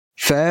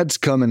Fads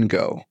come and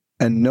go,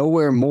 and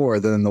nowhere more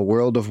than in the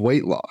world of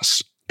weight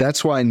loss.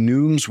 That's why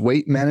Noom's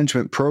weight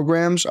management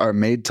programs are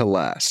made to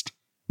last.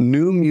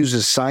 Noom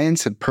uses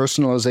science and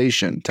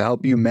personalization to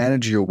help you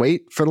manage your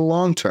weight for the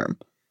long term.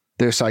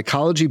 Their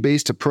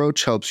psychology-based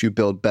approach helps you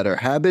build better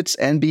habits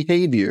and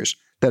behaviors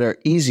that are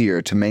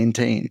easier to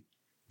maintain.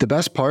 The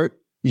best part?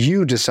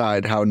 You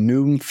decide how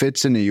Noom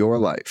fits into your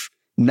life,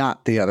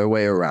 not the other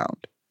way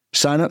around.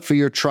 Sign up for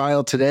your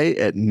trial today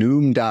at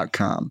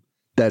Noom.com.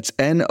 That's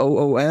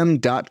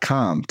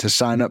Noom.com to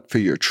sign up for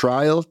your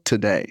trial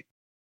today.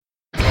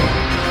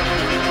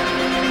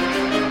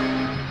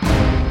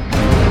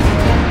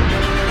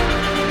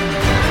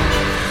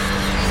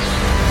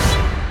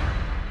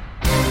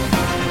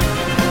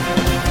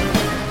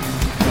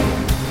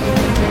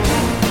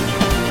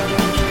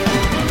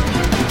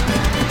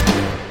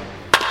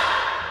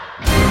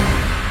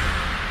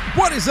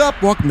 What is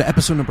up? Welcome to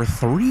episode number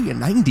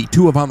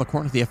 392 of On the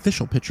Corner, the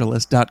official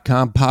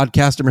PitcherList.com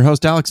podcast. I'm your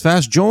host, Alex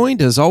Fast,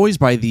 joined as always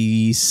by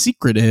the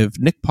secretive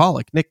Nick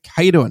Pollock. Nick,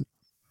 how you doing?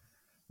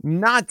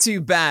 Not too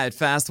bad,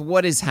 Fast.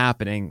 What is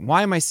happening?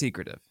 Why am I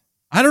secretive?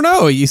 I don't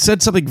know. You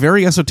said something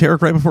very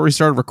esoteric right before we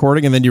started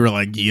recording, and then you were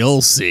like,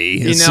 you'll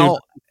see.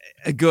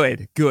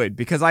 Good,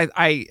 because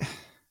I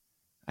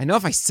know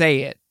if I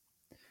say it,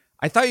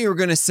 I thought you were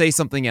going to say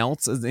something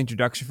else as the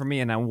introduction for me,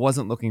 and I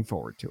wasn't looking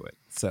forward to it.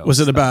 So was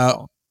it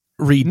about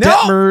Reed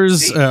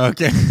Detmers?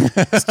 Okay.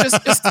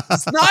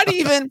 it's not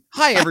even.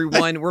 Hi,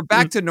 everyone. We're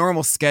back to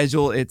normal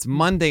schedule. It's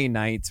Monday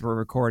nights. We're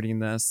recording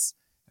this.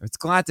 It's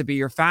glad to be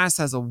here. Fast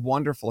has a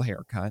wonderful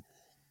haircut.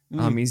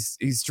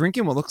 He's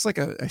drinking what looks like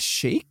a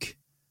shake.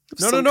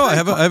 No. I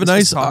have a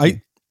nice.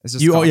 I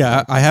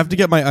have to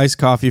get my iced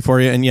coffee for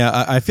you, and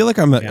I feel like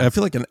I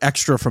feel like an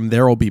extra from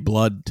There Will Be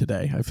Blood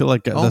today. I feel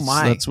like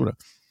that's what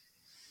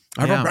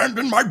I've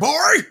abandoned my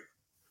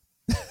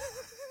boy.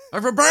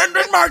 I've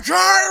abandoned my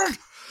child.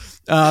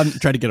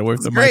 Try to get away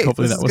from the mic.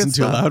 Hopefully that wasn't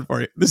too loud for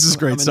you. This is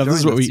great stuff.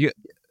 This is what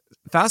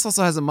Fast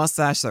also has a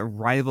mustache that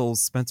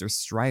rivals Spencer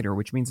Strider,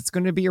 which means it's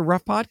going to be a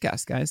rough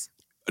podcast, guys.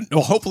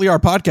 Well, hopefully our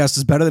podcast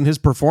is better than his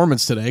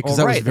performance today, because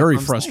that was very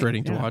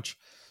frustrating to watch.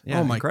 Yeah,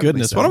 oh my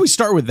goodness. So. Why don't we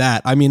start with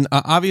that? I mean,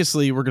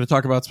 obviously we're going to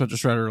talk about Spencer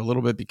Strider a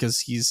little bit because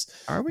he's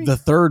the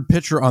third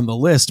pitcher on the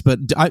list, but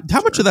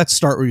how much of that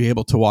start were you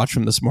able to watch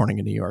from this morning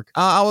in New York?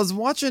 I was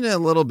watching it a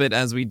little bit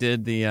as we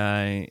did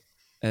the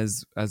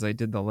as I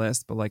did the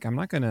list, but like I'm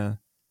not gonna.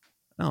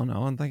 I don't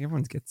know. Like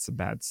everyone gets a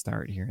bad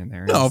start here and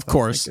there. No, of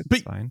course, like,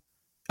 but fine.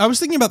 I was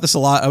thinking about this a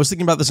lot. I was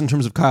thinking about this in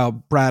terms of Kyle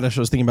Bradish. I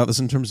was thinking about this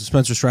in terms of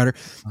Spencer Strider.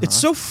 It's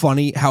so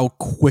funny how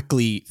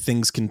quickly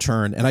things can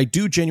turn, and I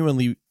do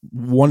genuinely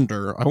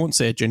wonder. I won't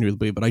say it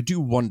genuinely, but I do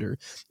wonder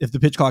if the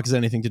pitch clock has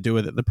anything to do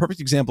with it. The perfect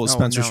example is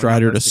Spencer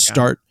Strider to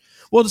start.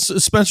 Well,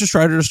 it's Spencer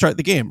Strider to start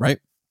the game, right?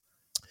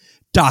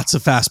 Dots a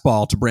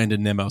fastball to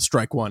Brandon Nimmo,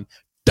 strike one.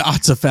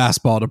 Dots a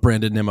fastball to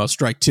Brandon Nimmo,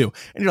 strike two.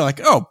 And you're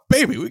like, oh,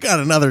 baby, we got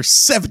another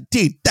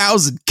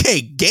 17,000 K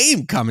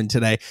game coming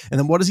today. And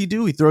then what does he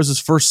do? He throws his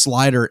first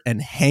slider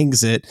and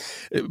hangs it.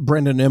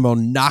 Brandon Nimmo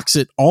knocks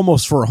it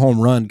almost for a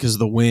home run because of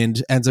the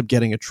wind, ends up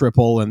getting a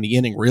triple, and the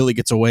inning really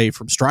gets away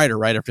from Strider.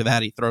 Right after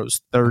that, he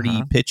throws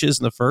 30 pitches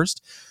in the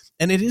first.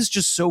 And it is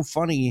just so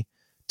funny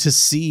to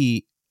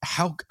see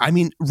how, I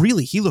mean,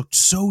 really, he looked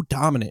so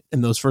dominant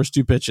in those first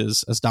two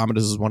pitches, as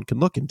dominant as one can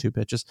look in two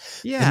pitches.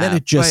 Yeah, and then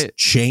it just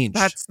changed.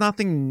 That's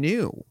nothing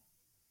new.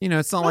 You know,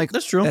 it's not like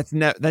that's true.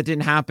 That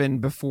didn't happen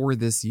before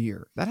this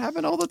year. That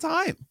happened all the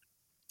time.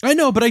 I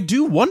know, but I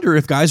do wonder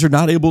if guys are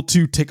not able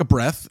to take a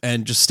breath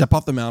and just step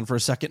off the mound for a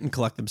second and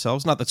collect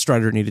themselves. Not that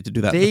Strider needed to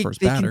do that in the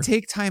first batter. They can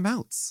take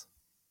timeouts.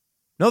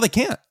 No, they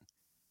can't.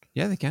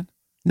 Yeah, they can.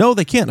 No,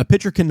 they can't. A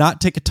pitcher cannot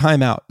take a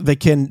timeout. They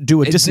can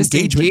do a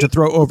disengagement to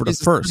throw over to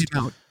first.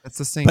 That's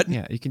the same. But,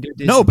 yeah, you can do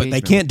a no, but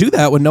they can't do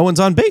that when no one's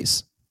on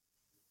base.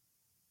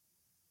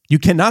 You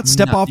cannot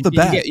step off the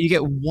bat. You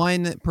get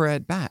one per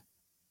at bat.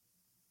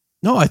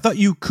 No, I thought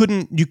you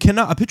couldn't. You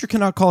cannot. A pitcher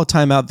cannot call a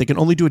timeout. They can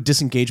only do a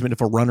disengagement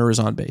if a runner is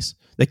on base.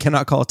 They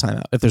cannot call a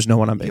timeout if there's no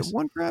one on base. Get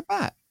one per at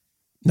bat.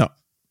 No.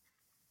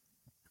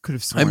 Could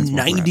have sworn. I'm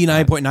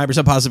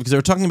 99.9% positive because they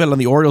were talking about it on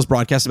the Orioles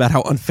broadcast about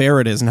how unfair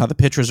it is and how the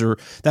pitchers are.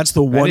 That's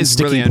the one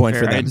sticking really point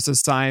for them. I just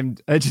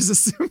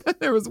assumed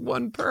that there was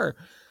one per.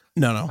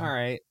 No. All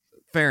right.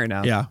 Fair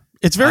enough. Yeah.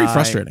 It's very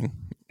frustrating.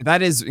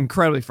 That is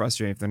incredibly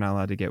frustrating if they're not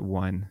allowed to get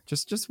one.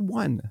 Just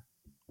one.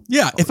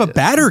 Yeah. If a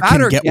batter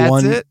can get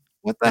one,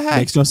 what the heck? It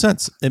makes no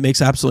sense. It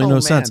makes absolutely no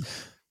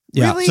sense.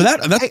 Yeah. Really? So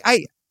that's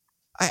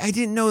I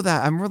didn't know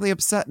that. I'm really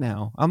upset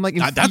now. I'm like,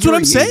 that's what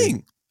I'm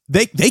saying.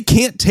 They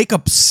can't take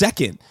a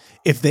second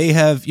if they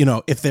have,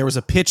 if there was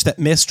a pitch that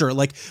missed, or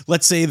like,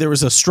 let's say there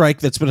was a strike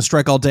that's been a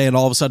strike all day and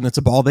all of a sudden it's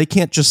a ball. They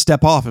can't just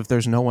step off if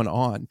there's no one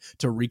on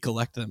to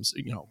recollect them,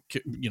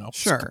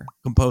 sure,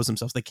 compose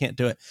themselves. They can't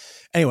do it.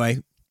 Anyway,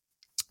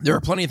 there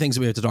are plenty of things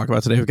we have to talk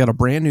about today. We've got a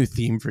brand new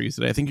theme for you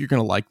today. I think you're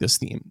going to like this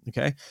theme.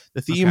 Okay.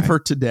 The theme for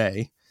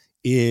today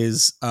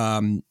is,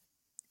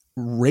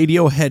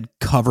 Radiohead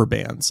cover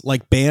bands,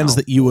 like bands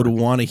that you would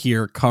want to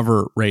hear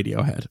cover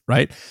Radiohead,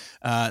 right?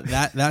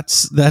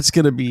 That's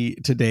going to be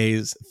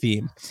today's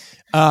theme.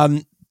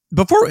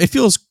 Before it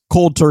feels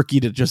cold turkey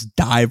to just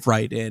dive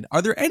right in,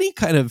 are there any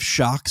kind of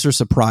shocks or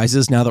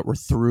surprises now that we're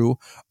through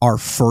our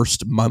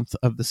first month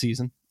of the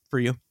season for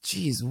you?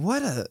 Jeez,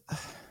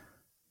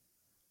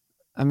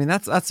 I mean,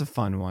 that's a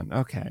fun one.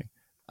 Okay.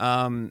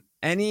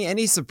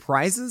 Any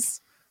surprises?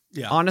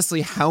 Yeah.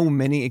 Honestly, how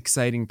many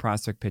exciting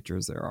prospect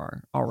pitchers there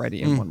are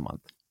already in 1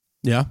 month?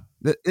 Yeah.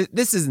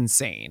 This is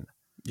insane.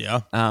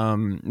 Yeah.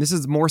 This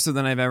is more so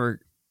than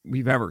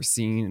we've ever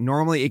seen.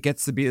 Normally, it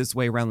gets to be this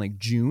way around like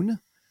June,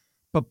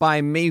 but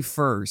by May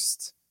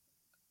 1st,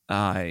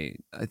 I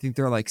think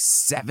there are like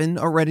 7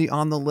 already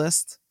on the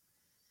list,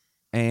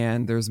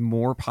 and there's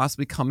more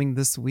possibly coming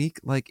this week.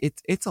 Like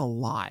it's a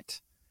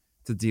lot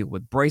to deal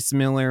with. Bryce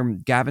Miller,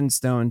 Gavin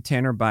Stone,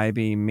 Tanner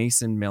Bybee,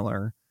 Mason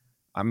Miller.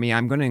 I mean,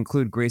 I'm going to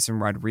include Grayson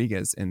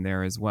Rodriguez in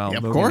there as well. Yeah,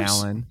 of Logan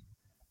course.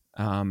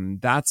 Allen.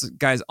 That's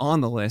guys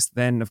on the list.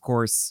 Then, of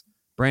course,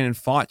 Brandon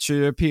Pfaadt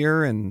should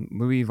appear and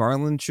Louis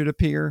Varland should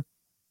appear.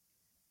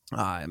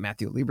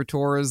 Matthew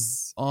Liberatore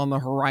is on the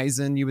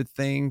horizon, you would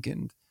think,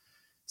 and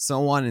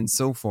so on and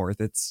so forth.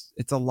 It's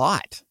a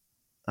lot.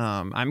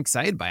 I'm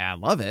excited by it. I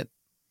love it.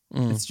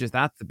 It's just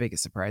that's the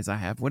biggest surprise I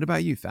have. What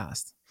about you,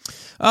 Fast?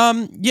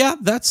 Yeah,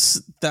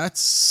 that's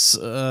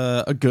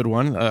a good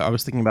one. I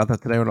was thinking about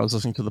that today when I was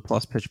listening to the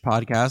Plus Pitch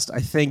podcast. I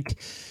think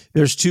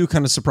there's 2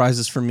 kind of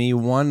surprises for me.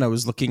 One, I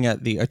was looking at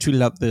I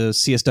tweeted out the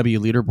CSW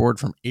leaderboard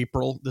from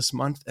April this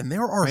month, and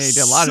there are You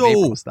did a lot of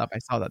April stuff. I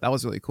saw that. That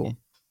was really cool.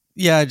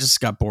 Yeah, I just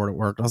got bored at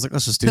work. I was like,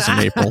 let's just do some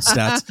April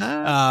stats.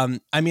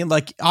 I mean,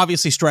 like,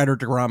 obviously Strider,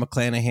 DeGrom,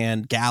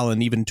 McClanahan,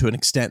 Gallen, even to an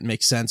extent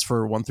makes sense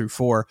for 1 through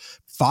 4.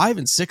 5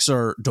 and 6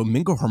 are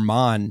Domingo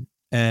Germán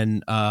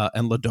and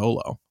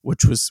Lodolo,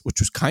 which was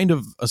kind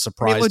of a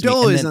surprise. I mean, to me.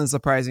 Lodolo isn't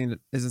surprising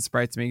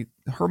to me.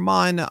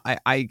 Germán,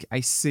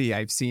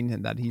 I've seen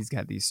him that he's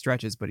got these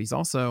stretches, but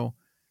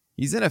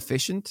he's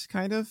inefficient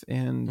kind of,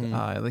 and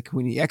like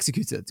when he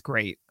executes it, it's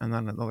great, and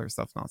then the other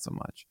stuff not so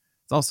much.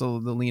 It's also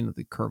the lean of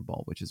the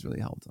curveball, which has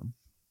really helped him.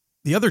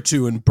 The other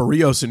 2 in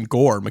Barrios and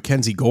Gore,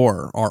 Mackenzie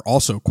Gore, are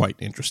also quite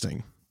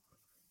interesting.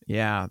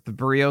 Yeah, the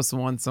Barrios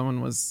one,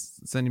 someone was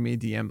sending me a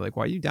DM like,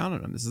 why are you down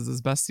on him? This is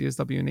his best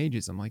CSW in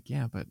ages. I'm like,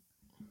 yeah, but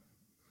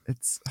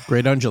it's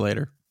great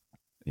undulator.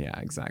 Yeah,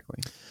 exactly.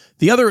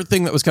 The other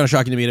thing that was kind of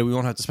shocking to me, that we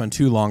won't have to spend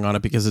too long on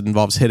it because it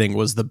involves hitting,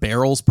 was the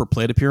barrels per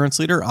plate appearance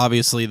leader.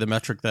 Obviously, the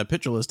metric that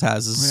Pitcher List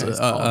has is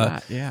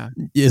a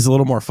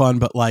little more fun,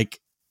 but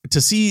like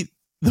to see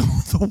the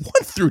 1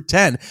 through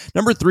 10.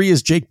 Number 3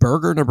 is Jake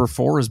Berger. Number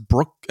 4 is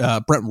Brent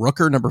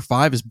Rooker. Number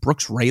 5 is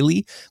Brooks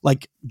Raley.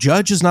 Like,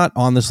 Judge is not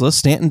on this list.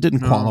 Stanton didn't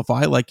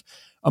qualify. Like,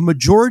 a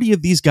majority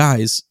of these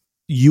guys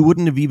you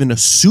wouldn't have even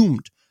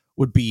assumed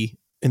would be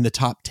in the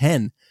top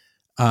 10.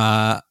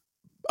 Brian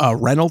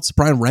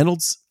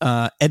Reynolds,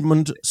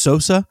 Edmund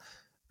Sosa.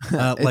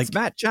 It's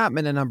Matt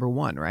Chapman at number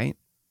 1, right?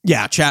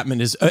 Yeah, Chapman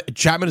is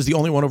the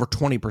only one over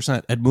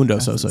 20%. Edmundo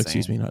That's Sosa, insane.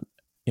 excuse me.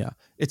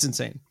 It's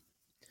insane.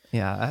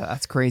 Yeah,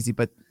 that's crazy,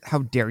 but how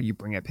dare you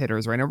bring up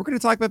hitters right now? We're going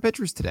to talk about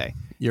pitchers today.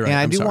 You're right. And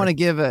I I'm do sorry. want to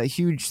give a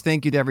huge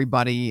thank you to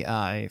everybody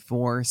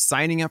for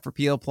signing up for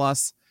PL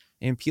Plus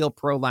and PL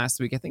Pro last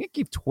week. I think I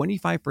gave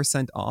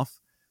 25%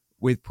 off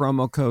with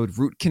promo code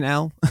Root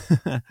Canal,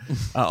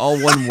 all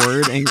one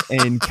word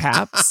in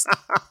caps.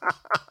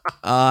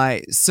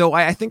 So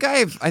I think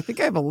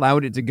I've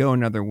allowed it to go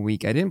another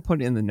week. I didn't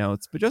put it in the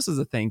notes, but just as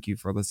a thank you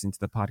for listening to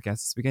the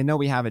podcast this week. I know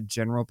we have a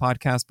general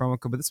podcast promo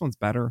code, but this one's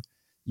better.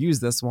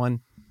 Use this one.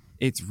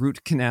 It's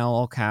Root Canal,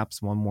 all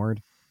caps, one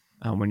word.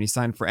 When you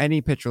sign for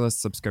any Pitcher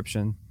List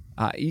subscription,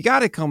 you got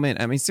to come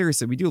in. I mean,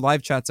 seriously, we do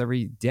live chats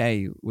every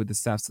day with the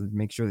staff to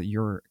make sure that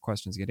your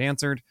questions get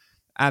answered.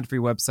 Ad-free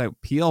website.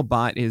 PL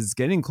Bot is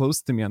getting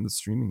close to me on the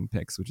streaming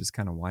picks, which is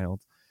kind of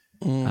wild.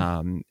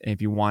 If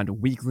you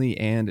want weekly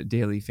and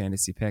daily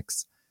fantasy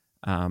picks,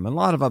 and a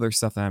lot of other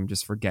stuff that I'm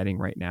just forgetting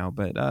right now,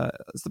 but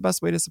it's the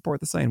best way to support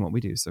the site and what we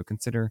do. So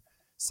consider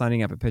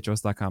signing up at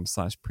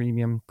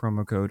pitcherlist.com/premium,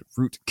 promo code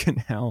Root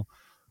Canal,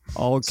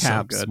 all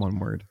caps, so one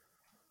word.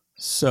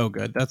 So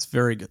good. That's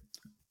very good.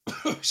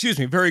 Excuse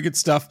me. Very good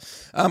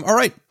stuff. All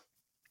right.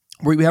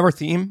 We have our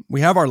theme.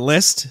 We have our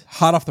list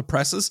hot off the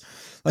presses.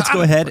 Let's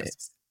go ahead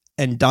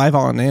and dive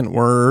on in.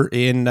 We're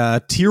in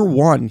tier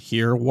 1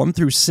 here, 1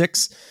 through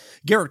 6.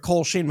 Garrett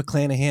Cole, Shane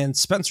McClanahan,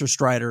 Spencer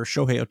Strider,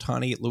 Shohei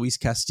Ohtani, Luis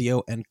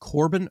Castillo, and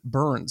Corbin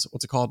Burns.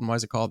 What's it called and why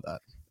is it called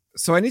that?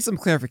 So I need some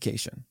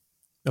clarification.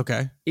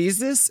 Okay. Is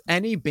this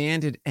any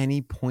band at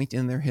any point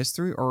in their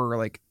history or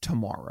like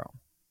tomorrow?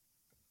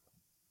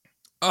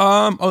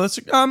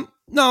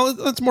 No,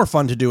 that's more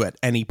fun to do at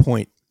any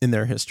point in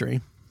their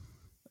history.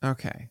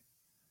 Okay.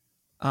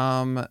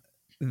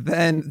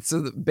 Then,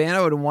 so the band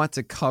I would want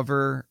to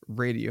cover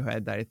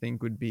Radiohead that I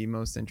think would be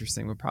most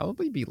interesting would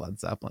probably be Led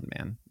Zeppelin,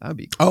 man. That would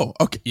be cool.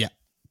 Oh, okay. Yeah.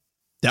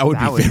 That would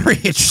be very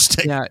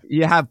interesting. Yeah.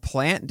 You have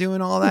Plant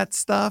doing all that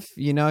stuff.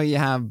 You know, you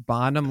have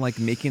Bonham like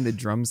making the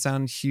drum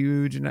sound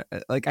huge. And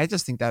like, I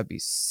just think that would be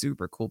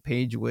super cool.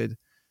 Page would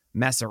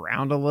mess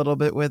around a little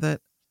bit with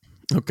it.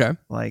 Okay.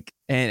 Like,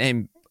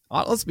 and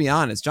let's be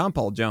honest, John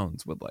Paul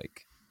Jones would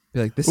like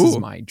be like, this is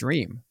my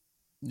dream.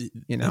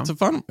 You know, it's a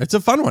fun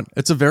one.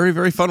 It's a very,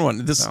 very fun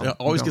one. This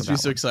always gets me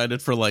so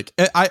excited for like,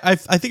 I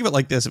think of it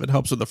like this, if it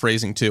helps with the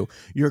phrasing too.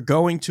 You're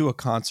going to a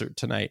concert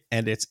tonight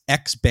and it's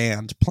X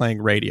band playing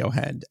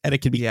Radiohead, and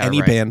it can be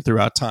any band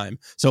throughout time.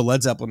 So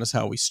Led Zeppelin is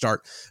how we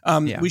start.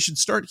 We should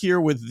start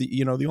here with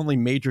the only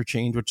major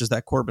change, which is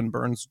that Corbin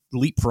Burns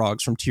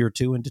leapfrogs from tier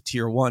 2 into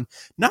tier 1.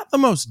 Not the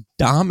most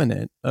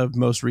dominant of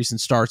most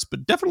recent starts,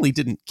 but definitely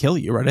didn't kill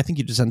you, right? I think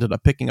you just ended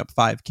up picking up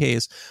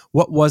 5Ks.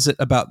 What was it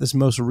about this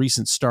most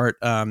recent start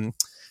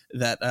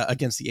that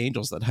against the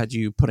Angels that had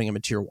you putting him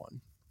in tier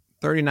 1?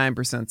 39%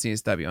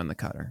 CSW on the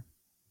cutter.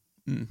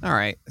 All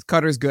right.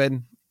 Cutter's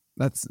good.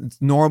 It's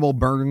normal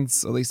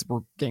Burns. At least we're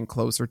getting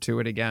closer to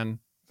it again.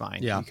 Fine.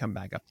 Yeah. You come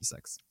back up to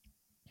 6.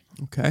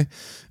 Okay.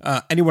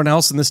 Anyone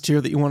else in this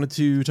tier that you wanted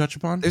to touch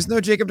upon? There's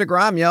no Jacob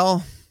deGrom,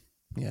 y'all.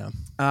 Yeah.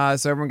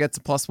 So everyone gets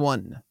a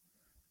 +1.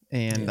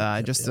 And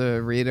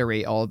to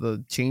reiterate all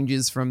the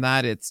changes from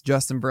that, it's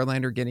Justin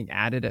Verlander getting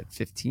added at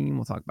 15.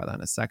 We'll talk about that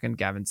in a second.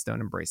 Gavin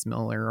Stone and Bryce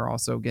Miller are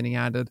also getting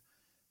added.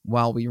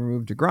 While we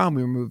removed deGrom,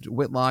 we removed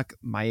Whitlock,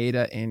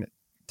 Maeda, and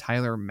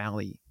Tyler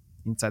Mahle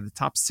inside the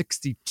top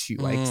 62.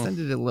 I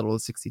extended it a little to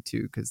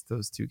 62 because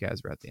those two guys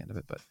were at the end of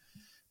it. But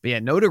yeah,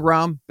 no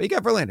deGrom, but you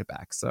got Verlander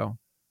back. So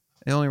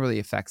it only really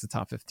affects the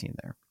top 15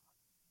 there.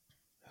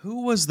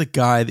 Who was the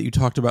guy that you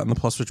talked about in the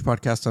Plus Switch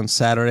podcast on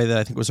Saturday that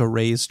I think was a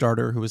Rays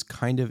starter who was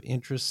kind of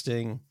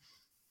interesting,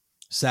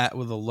 sat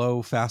with a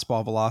low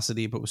fastball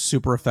velocity, but was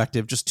super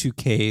effective, just 2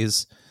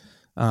 Ks.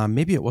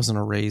 Maybe it wasn't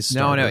a Rays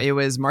starter. No, it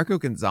was Marco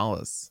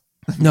Gonzalez.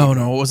 No,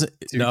 it wasn't.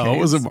 No, it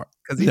wasn't.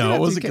 No, it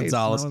wasn't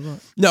Gonzalez.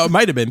 No, it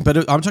might have been,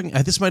 but I'm talking.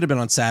 This might have been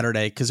on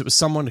Saturday because it was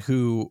someone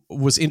who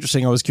was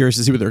interesting. I was curious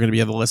to see what they're going to be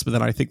on the list, but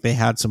then I think they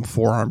had some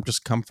forearm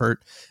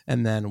discomfort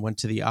and then went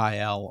to the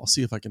IL. I'll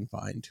see if I can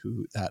find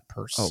who that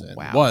person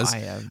was. I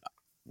have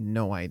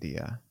no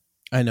idea.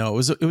 I know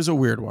it was a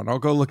weird one. I'll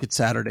go look at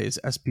Saturday's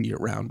SP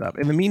roundup.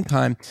 In the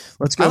meantime,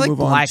 let's go. I move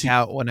on. Black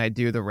out when I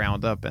do the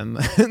roundup and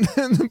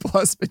the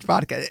Plus Pitch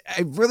podcast.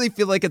 I really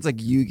feel like it's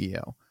like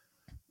Yu-Gi-Oh.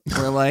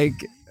 Where like,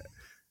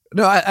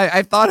 no,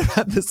 I've thought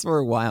about this for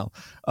a while.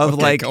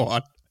 Go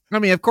on. I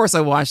mean, of course, I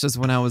watched this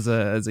when I was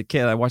as a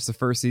kid. I watched the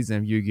first season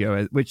of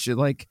Yu-Gi-Oh, which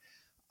like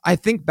I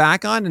think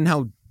back on and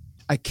how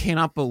I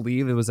cannot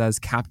believe it was as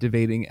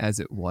captivating as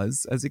it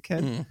was as a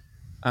kid.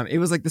 It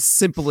was like the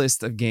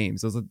simplest of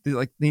games. It was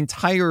like the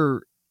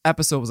entire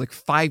episode was like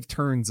 5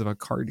 turns of a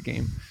card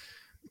game.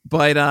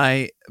 But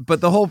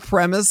the whole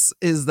premise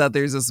is that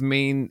there's this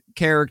main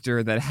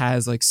character that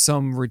has like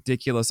some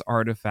ridiculous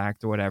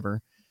artifact or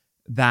whatever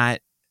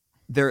that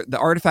the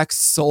artifact's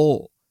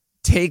soul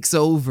takes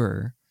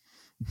over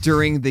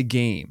during the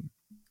game,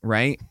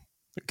 right?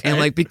 Okay. And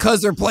like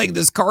because they're playing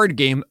this card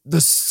game,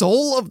 the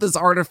soul of this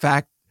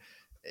artifact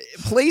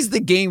plays the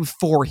game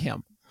for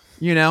him,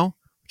 you know,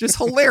 which is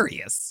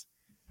hilarious.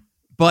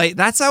 But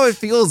that's how it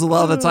feels a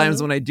lot of the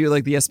times when I do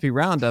like the SP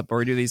roundup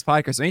or do these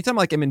podcasts. So anytime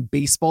like I'm in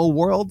baseball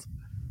world,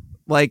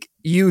 like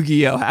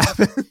Yu-Gi-Oh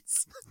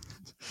happens.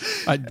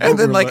 And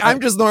then like I'm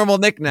just normal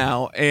Nick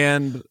now.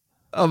 And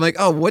I'm like,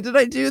 oh, what did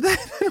I do then?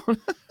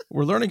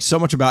 We're learning so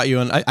much about you.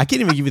 And I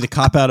can't even give you the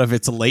cop out of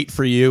it's late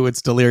for you.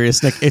 It's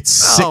delirious, Nick.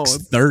 It's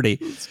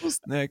 6:30. It's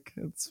just Nick.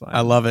 It's fine.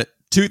 I love it.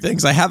 2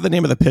 things. I have the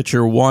name of the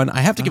pitcher. 1,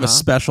 I have to give a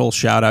special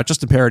shout out.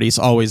 Justin Paradis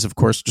always, of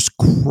course, just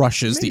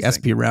crushes the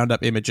SP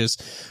Roundup images.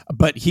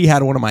 But he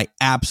had one of my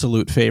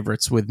absolute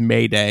favorites with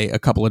Mayday a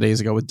couple of days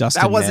ago with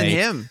Dustin That wasn't May.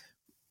 him.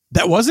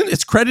 That wasn't?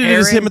 It's credited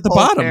as him at the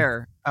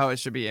bottom. Oh, it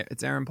should be.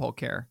 It's Aaron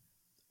Polcare.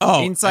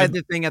 Oh, inside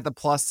the thing at the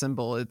plus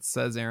symbol, it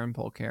says Aaron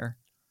Polcare.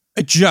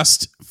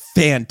 Just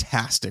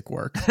fantastic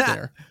work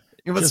there.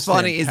 What's just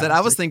funny is that I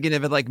was thinking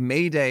of it like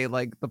Mayday,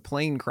 like the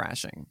plane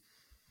crashing.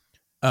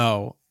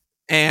 Oh.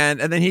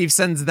 And then he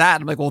sends that.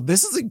 I'm like, well,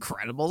 this is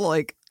incredible.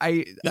 Like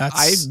I'm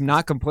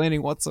not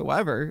complaining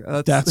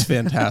whatsoever. That's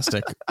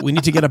fantastic. We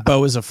need to get a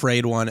Beau is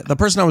Afraid one. The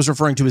person I was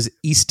referring to is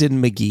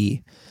Easton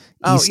McGee.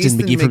 Easton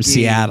McGee from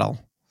Seattle.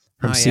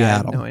 Seattle. I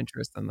have no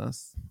interest in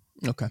this.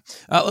 Okay.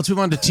 Let's move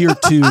on to tier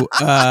 2,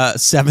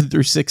 7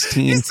 through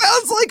 16. He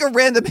sounds like a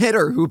random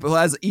hitter who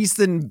has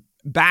Easton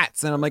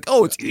bats, and I'm like,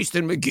 oh, it's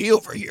Easton McGee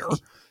over here.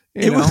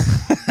 You know?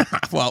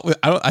 Well,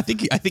 I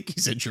think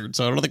he's injured,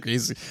 so I don't think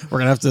we're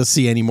gonna have to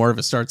see any more of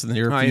his starts in the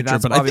near future.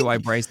 That's probably why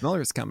Bryce Miller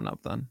is coming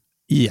up then.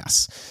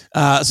 Yes.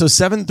 So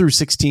 7 through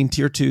 16,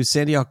 tier 2,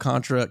 Sandy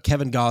Alcantara,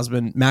 Kevin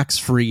Gausman, Max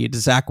Fried,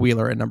 Zach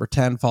Wheeler at number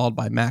 10, followed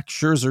by Max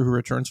Scherzer, who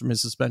returns from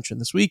his suspension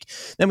this week.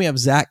 Then we have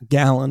Zach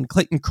Gallen,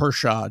 Clayton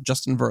Kershaw,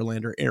 Justin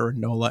Verlander, Aaron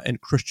Nola,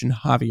 and Christian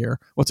Javier.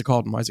 What's it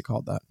called and why is it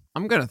called that?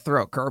 I'm going to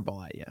throw a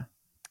curveball at you.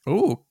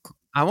 Ooh.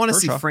 I want to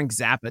see Frank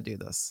Zappa do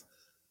this.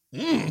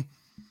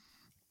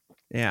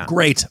 Yeah.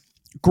 Great.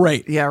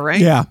 Yeah, right?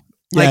 Yeah.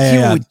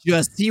 Like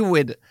he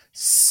would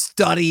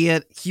study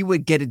it. He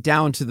would get it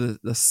down to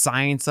the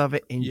science of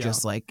it and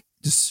just like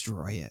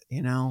destroy it,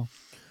 you know?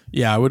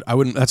 Yeah, I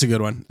wouldn't. That's a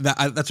good one.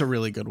 That's a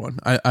really good one.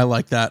 I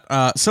like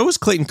that. So is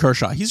Clayton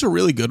Kershaw. He's a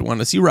really good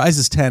one as he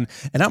rises 10.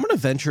 And I'm going to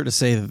venture to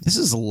say that this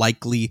is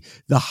likely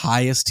the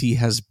highest he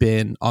has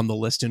been on the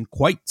list in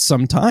quite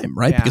some time,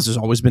 right? Yeah. Because there's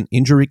always been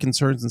injury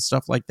concerns and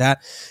stuff like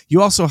that.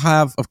 You also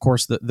have, of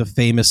course, the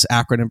famous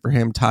acronym for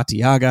him,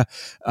 Tatiaga.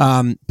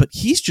 But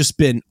he's just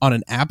been on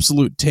an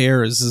absolute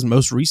tear as his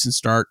most recent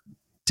start,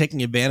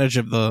 taking advantage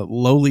of the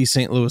lowly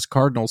St. Louis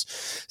Cardinals.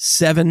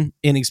 7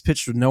 innings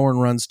pitched with no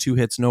earned runs, 2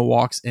 hits, no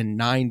walks, and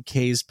 9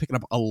 Ks, picking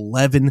up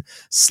 11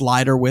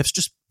 slider whiffs,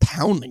 just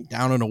pounding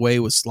down and away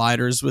with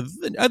sliders with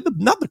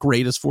not the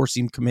greatest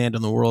four-seam command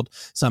in the world.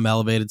 Some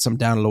elevated, some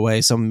down and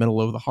away, some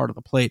middle over the heart of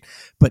the plate.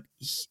 But,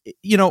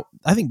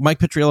 I think Mike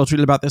Petriello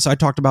tweeted about this. I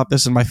talked about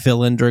this in my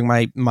fill-in during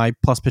my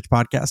Plus Pitch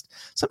podcast.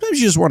 Sometimes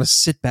you just want to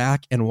sit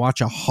back and watch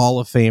a Hall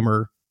of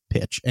Famer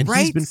pitch, and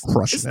he's been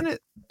crushing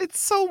it. It's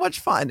so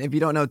much fun. If you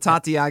don't know,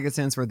 Tatiaga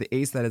stands for the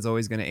ace that is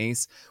always going to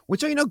ace,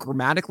 which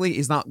grammatically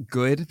is not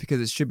good because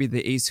it should be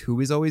the ace who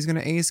is always going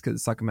to ace because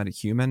it's talking about a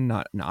human,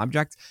 not an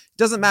object.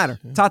 Doesn't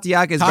matter.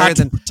 Tatiaga is better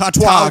than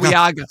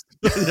Tawiaga.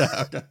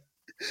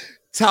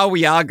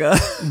 Tawiaga.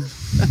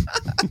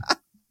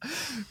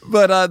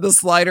 But the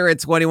slider at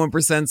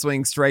 21%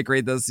 swing strike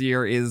rate this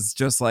year is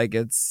just like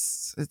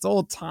it's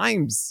old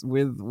times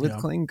with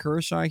Clayton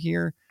Kershaw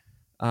here.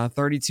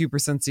 32%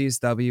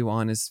 CSW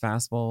on his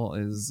fastball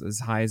is as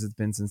high as it's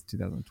been since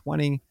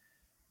 2020.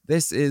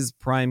 This is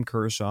prime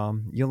Kershaw.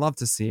 You'll love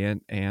to see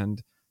it,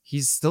 and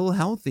he's still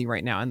healthy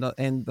right now.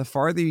 And the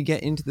farther you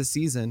get into the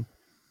season,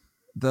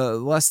 the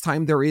less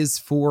time there is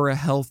for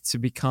health to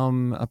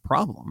become a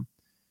problem.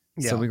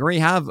 Yeah. So we already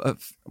have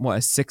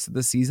a sixth of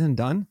the season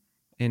done,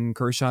 and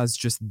Kershaw is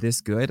just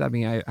this good. I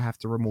mean, I have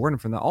to reward him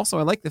for that. Also,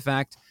 I like the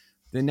fact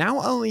that now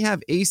I only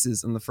have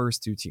aces in the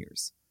first 2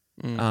 tiers.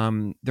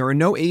 There are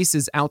no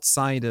aces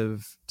outside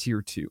of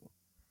tier 2,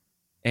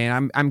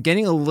 and I'm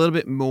getting a little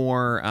bit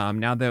more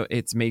now that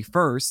it's May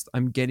 1st.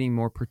 I'm getting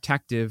more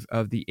protective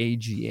of the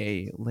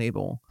AGA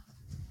label,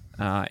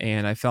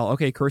 and I felt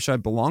okay. Kershaw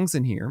belongs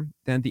in here.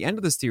 Then at the end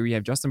of this tier, you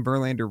have Justin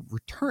Verlander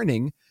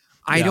returning.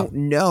 I don't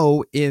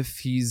know if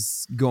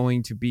he's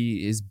going to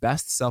be his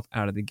best self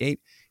out of the gate.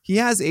 He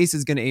has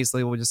aces going to ace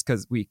label just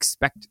because we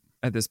expect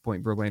at this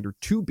point Verlander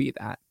to be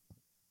that.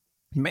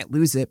 He might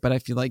lose it, but I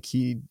feel like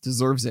he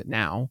deserves it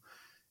now.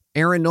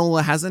 Aaron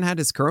Nola hasn't had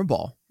his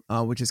curveball,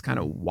 which is kind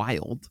of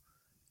wild.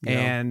 Yeah.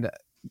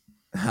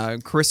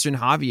 And Christian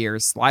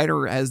Javier's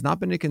slider has not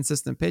been a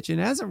consistent pitch, and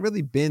it hasn't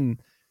really been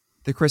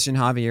the Christian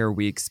Javier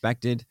we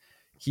expected.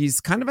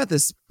 He's kind of at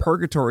this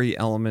purgatory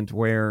element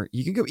where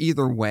you can go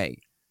either way.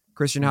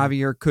 Christian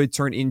Javier could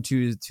turn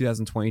into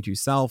 2022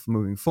 self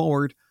moving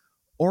forward,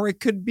 or it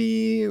could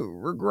be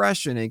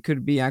regression. It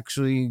could be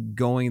actually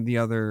going the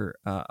other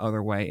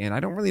way. And I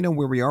don't really know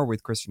where we are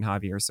with Christian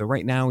Javier. So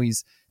right now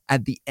he's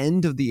at the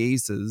end of the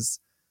aces.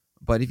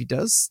 But if he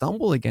does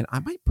stumble again, I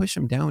might push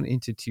him down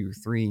into tier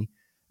 3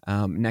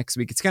 next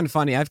week. It's kind of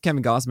funny. I have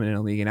Kevin Gausman in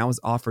a league, and I was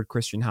offered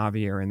Christian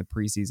Javier in the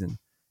preseason.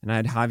 And I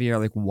had Javier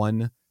like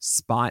 1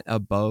 spot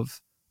above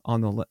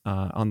on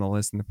the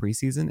list in the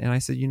preseason. And I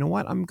said, you know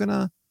what? I'm going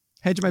to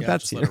hedge my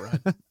bets here.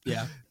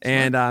 Yeah.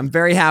 And I'm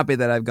very happy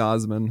that I have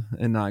Gausman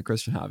and not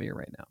Christian Javier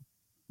right now.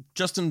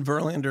 Justin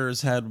Verlander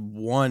has had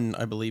 1,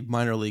 I believe,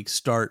 minor league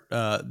start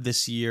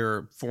this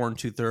year, 4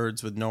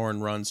 2/3 with no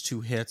earned runs, 2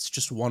 hits,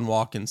 just 1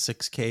 walk and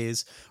 6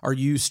 Ks. Are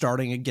you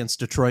starting against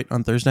Detroit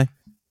on Thursday?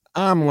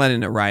 I'm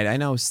letting it ride. I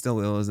know still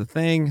ill is a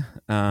thing.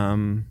 I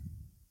mean,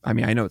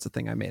 I know it's a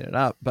thing. I made it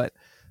up, but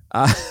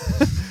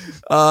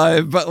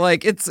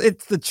like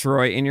it's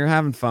Detroit, and you're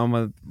having fun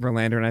with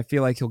Verlander, and I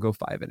feel like he'll go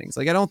 5 innings.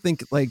 Like I don't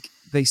think like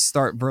they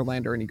start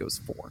Verlander and he goes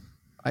 4.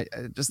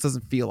 It just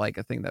doesn't feel like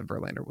a thing that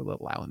Verlander will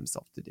allow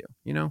himself to do.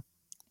 You know?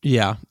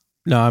 Yeah.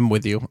 No, I'm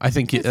with you. I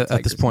think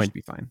at this point,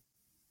 be fine.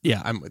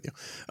 Yeah, I'm with you.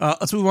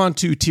 Let's move on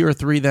to tier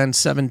 3 then,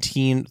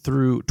 17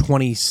 through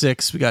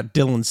 26. We got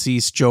Dylan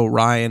Cease, Joe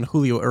Ryan,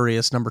 Julio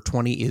Urias. Number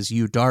 20 is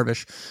Yu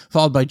Darvish,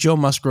 followed by Joe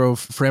Musgrove,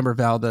 Framber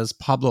Valdez,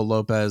 Pablo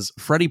Lopez,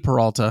 Freddie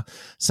Peralta,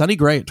 Sonny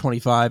Gray at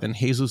 25, and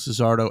Jesus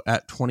Luzardo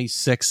at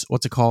 26.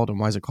 What's it called, and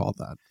why is it called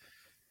that?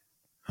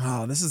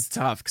 Oh, this is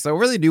tough because I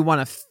really do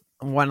want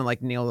to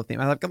like nail the theme.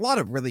 I have a lot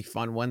of really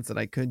fun ones that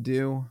I could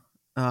do.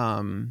 Oh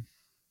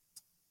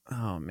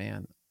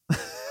man.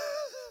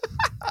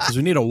 Because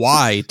we need a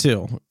Y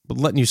too, but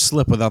letting you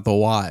slip without the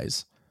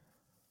Y's.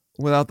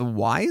 Without the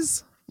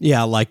Y's?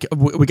 Yeah, like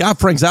we got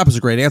Frank Zappa's a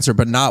great answer,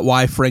 but not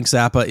why Frank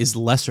Zappa is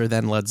lesser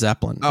than Led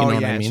Zeppelin. You know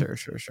what I mean?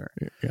 Sure.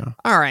 Yeah.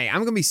 All right,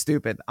 I'm gonna be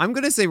stupid. I'm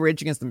gonna say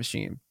Rage Against the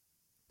Machine.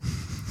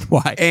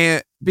 Why?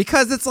 And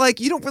because it's like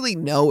you don't really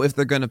know if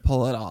they're gonna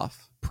pull it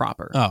off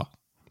proper. Oh,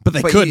 but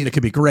they could, and it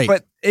could be great.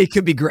 But it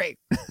could be great.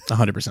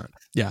 100%.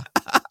 Yeah.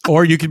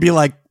 Or you could be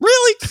like,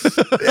 really?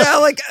 Yeah,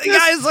 like,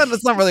 guys,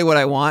 that's not really what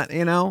I want,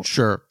 you know?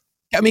 Sure.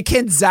 I mean,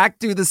 can Zach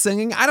do the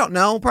singing? I don't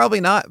know. Probably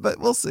not, but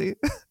we'll see.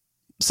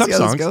 Some see how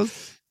songs. this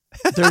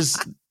goes. There's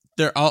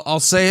I'll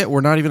say it.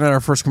 We're not even at our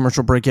first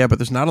commercial break yet, but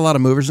there's not a lot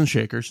of movers and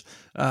shakers.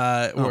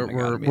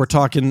 We're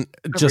talking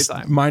just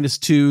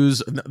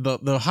 -2s.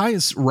 The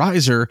highest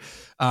riser,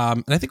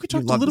 and I think we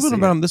talked a little bit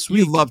about him this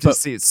week. You love to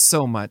see it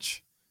so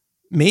much.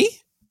 Me?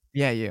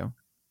 Yeah, you.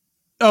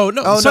 Oh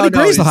no, Sonny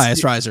Gray's the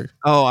highest riser.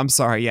 Oh, I'm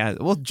sorry. Yeah,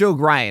 well, Joe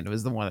Ryan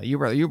was the one that you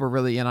were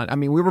really in on. I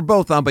mean, we were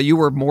both on, but you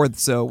were more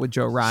so with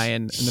Joe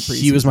Ryan in the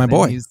preseason. He was my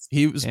boy.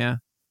 He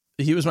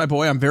was my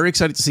boy. I'm very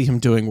excited to see him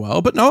doing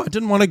well. But no, I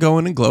didn't want to go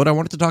in and gloat. I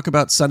wanted to talk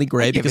about Sonny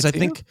Gray because I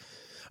think.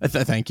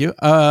 Thank you.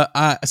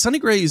 Sonny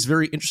Gray is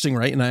very interesting,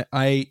 right? And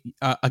I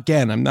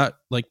again, I'm not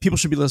like people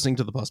should be listening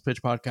to the Plus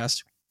Pitch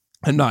podcast.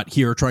 I'm not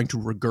here trying to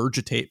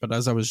regurgitate, but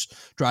as I was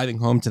driving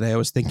home today, I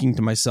was thinking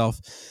to myself,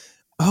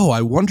 oh,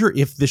 I wonder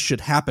if this should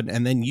happen.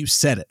 And then you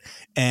said it.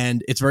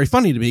 And it's very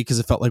funny to me because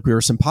it felt like we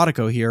were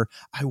simpatico here.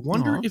 I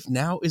wonder if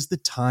now is the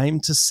time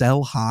to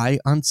sell high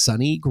on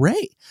Sonny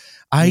Gray.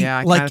 I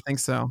kind of think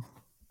so.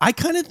 I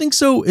kind of think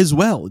so as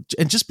well.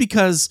 And just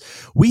because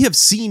we have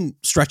seen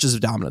stretches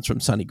of dominance from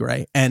Sonny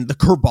Gray, and the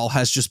curveball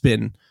has just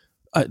been,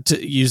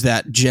 to use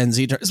that Gen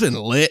Z term, it's been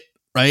lit.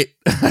 Right?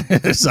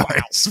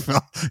 Sorry,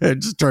 it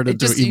just turned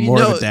into even more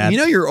of a dad. You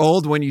know you're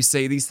old when you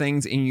say these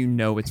things and you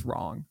know it's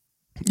wrong.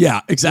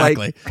 Yeah,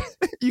 exactly.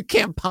 Like, you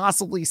can't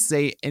possibly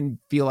say and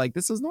feel like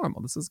this is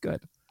normal. This is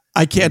good.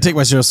 I can't take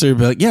myself seriously,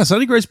 but like, yeah,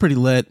 Sonny Gray's pretty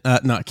lit.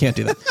 No, I can't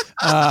do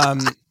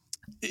that.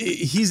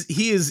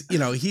 He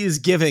is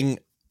giving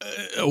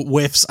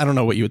whiffs. I don't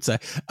know what you would say.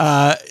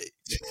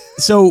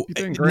 So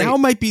now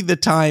might be the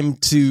time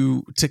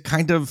to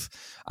kind of,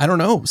 I don't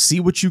know, see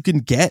what you can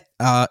get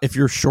if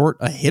you're short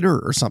a hitter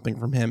or something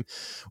from him.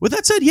 With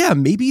that said, yeah,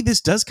 maybe this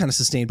does kind of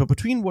sustain. But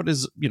between what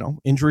is,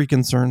 injury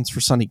concerns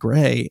for Sonny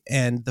Gray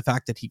and the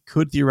fact that he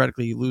could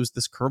theoretically lose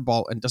this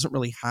curveball and doesn't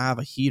really have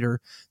a heater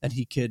that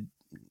he could,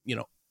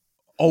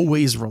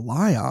 always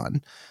rely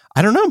on,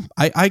 I don't know.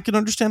 I can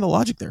understand the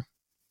logic there.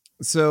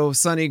 So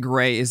Sonny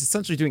Gray is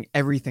essentially doing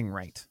everything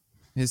right.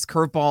 His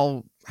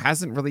curveball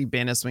hasn't really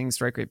been a swing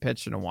strike rate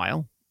pitch in a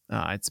while.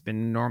 It's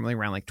been normally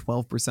around like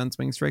 12%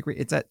 swing strike rate.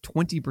 It's at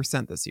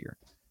 20% this year.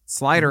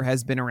 Slider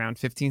has been around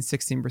 15,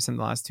 16%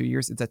 the last 2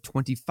 years. It's at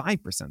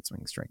 25%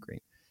 swing strike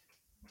rate.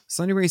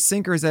 Sonny Gray's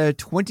sinker is at a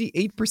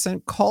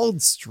 28%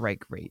 called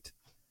strike rate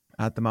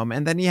at the moment.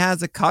 And then he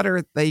has a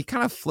cutter that he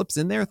kind of flips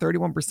in there,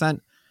 31%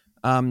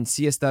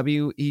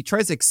 CSW. He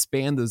tries to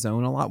expand the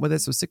zone a lot with it,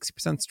 so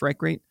 60%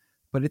 strike rate,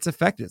 but it's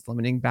effective. It's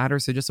limiting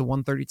batters to just a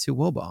 132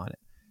 WOBA on it.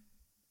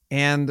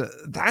 And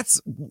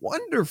that's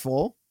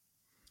wonderful.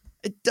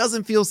 It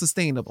doesn't feel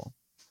sustainable.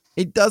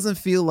 It doesn't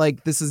feel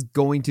like this is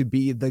going to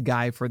be the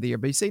guy for the year.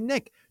 But you say,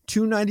 Nick,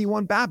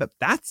 291 BABIP,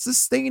 that's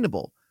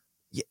sustainable.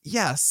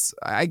 Yes,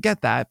 I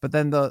get that. But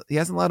then he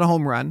hasn't let a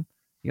home run.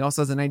 He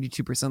also has a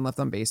 92% left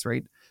on base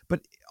rate.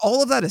 But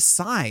all of that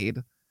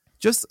aside,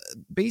 just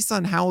based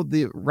on how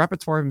the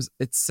repertoire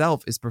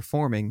itself is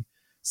performing,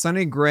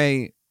 Sonny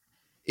Gray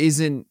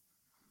isn't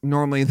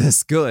normally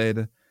this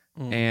good.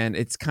 And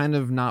it's kind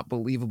of not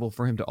believable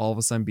for him to all of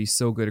a sudden be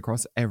so good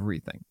across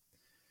everything.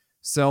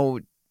 So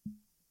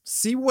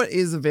see what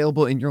is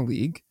available in your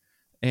league.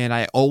 And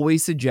I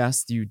always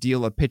suggest you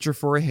deal a pitcher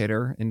for a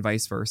hitter and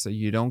vice versa.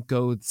 You don't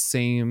go the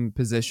same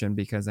position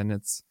because then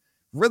it's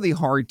really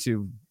hard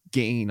to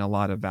gain a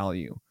lot of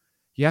value.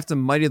 You have to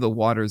muddy the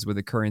waters with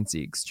a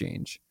currency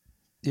exchange.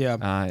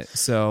 Yeah.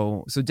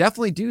 So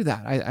definitely do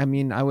that. I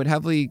mean, I would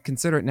heavily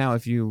consider it now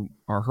if you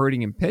are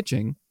hurting in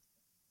pitching.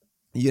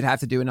 You'd have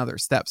to do another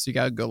step. So you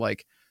got to go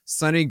like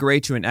Sonny Gray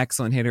to an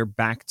excellent hitter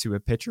back to a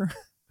pitcher.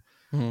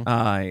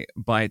 But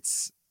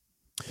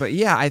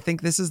yeah, I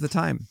think this is the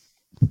time.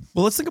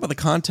 Well, let's think about the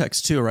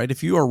context too, right?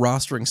 If you are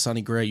rostering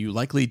Sonny Gray, you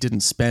likely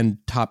didn't spend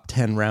top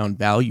 10 round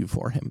value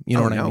for him. You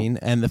know what I mean?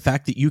 And the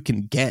fact that you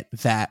can get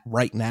that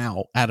right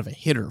now out of a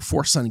hitter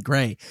for Sonny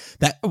Gray,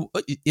 that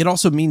it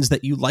also means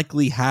that you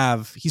likely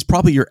he's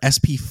probably your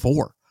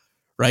SP4,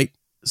 right?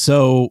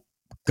 So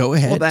go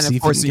ahead. Well, then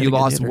of course you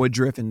lost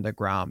Woodruff and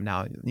DeGrom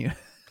now.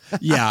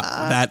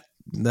 Yeah,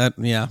 that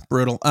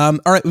brutal. All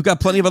right, we've got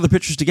plenty of other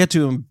pitchers to get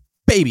to, and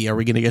baby, are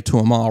we going to get to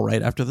them all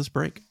right after this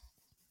break?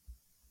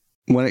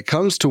 When it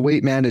comes to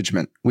weight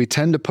management, we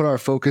tend to put our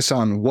focus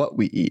on what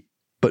we eat,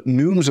 but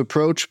Noom's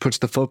approach puts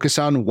the focus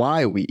on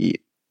why we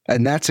eat,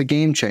 and that's a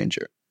game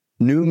changer.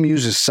 Noom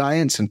uses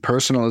science and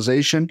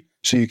personalization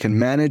so you can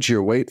manage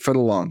your weight for the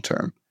long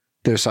term.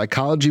 Their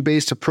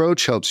psychology-based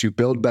approach helps you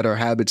build better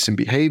habits and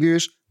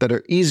behaviors that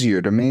are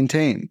easier to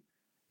maintain.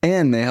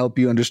 And they help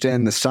you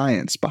understand the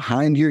science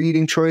behind your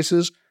eating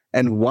choices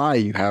and why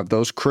you have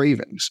those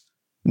cravings.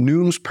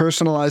 Noom's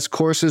personalized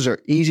courses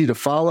are easy to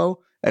follow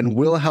and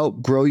will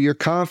help grow your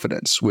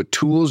confidence with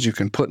tools you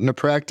can put into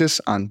practice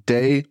on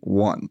day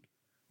one.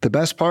 The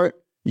best part?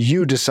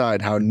 You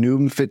decide how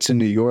Noom fits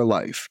into your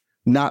life,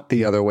 not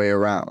the other way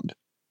around.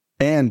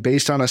 And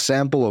based on a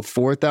sample of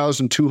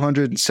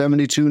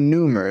 4,272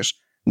 Noomers,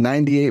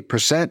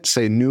 98%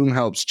 say Noom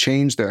helps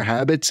change their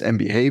habits and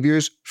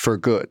behaviors for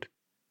good.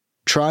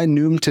 Try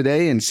Noom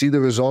today and see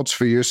the results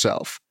for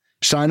yourself.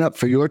 Sign up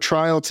for your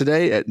trial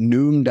today at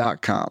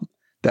Noom.com.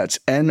 That's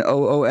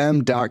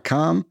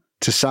Noom.com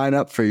to sign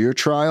up for your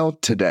trial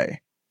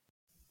today.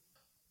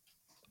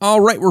 All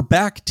right, we're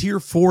back. Tier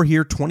 4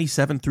 here,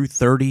 27 through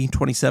 30.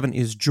 27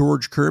 is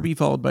George Kirby,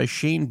 followed by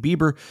Shane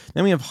Bieber.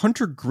 Then we have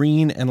Hunter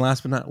Green, and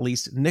last but not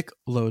least, Nick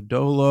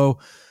Lodolo.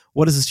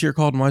 What is this tier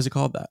called, and why is it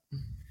called that?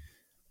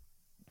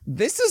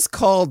 This is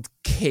called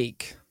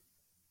cake.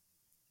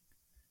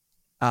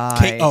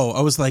 Cake. Oh,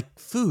 I was like,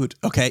 food.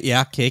 Okay,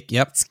 yeah, cake,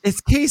 yep. It's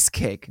case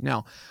cake.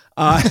 No.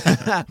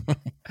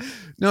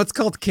 No, it's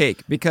called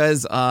cake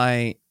because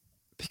I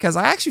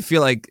actually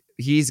feel like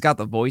he's got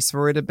the voice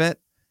for it a bit.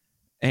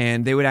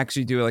 And they would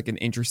actually do like an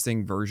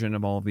interesting version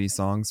of all of these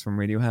songs from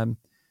Radiohead.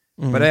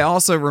 Mm-hmm. But I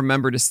also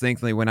remember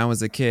distinctly when I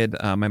was a kid,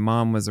 my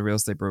mom was a real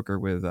estate broker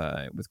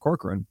with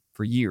Corcoran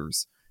for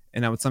years.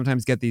 And I would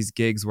sometimes get these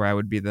gigs where I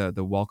would be the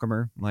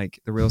welcomer, like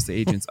the real estate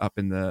agents up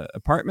in the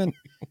apartment.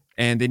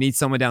 And they need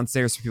someone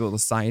downstairs for people to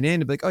sign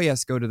in to be like, oh,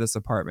 yes, go to this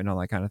apartment, all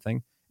that kind of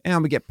thing. And I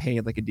would get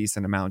paid like a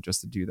decent amount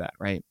just to do that,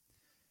 right?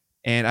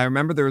 And I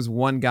remember there was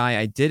one guy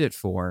I did it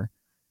for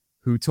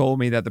who told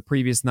me that the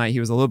previous night he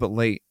was a little bit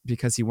late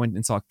because he went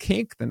and saw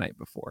Cake the night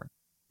before.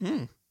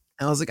 And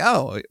I was like,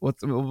 oh,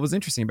 what was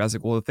interesting about it? I was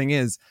like, well, the thing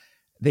is,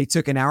 they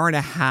took an hour and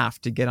a half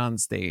to get on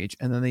stage,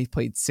 and then they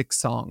played 6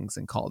 songs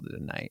and called it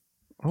a night.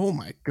 Oh,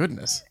 my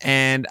goodness.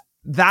 And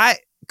that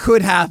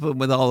could happen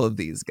with all of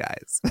these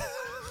guys.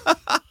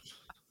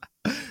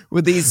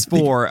 With these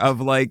 4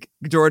 of like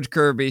George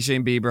Kirby,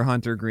 Shane Bieber,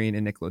 Hunter Green,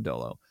 and Nick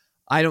Lodolo.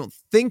 I don't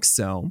think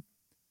so.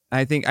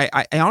 I think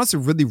I honestly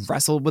really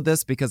wrestled with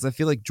this because I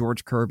feel like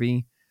George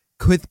Kirby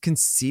could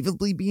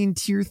conceivably be in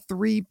tier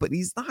 3, but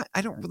he's not.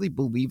 I don't really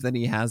believe that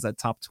he has that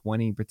top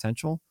 20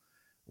 potential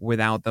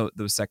without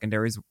those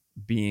secondaries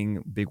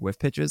being big whiff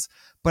pitches.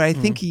 But I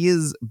think he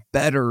is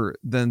better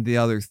than the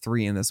other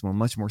 3 in this one,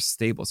 much more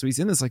stable. So he's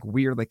in this like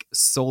weird like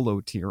solo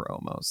tier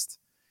almost.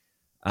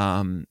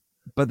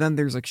 But then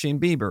there's like Shane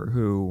Bieber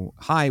who,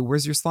 hi,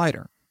 where's your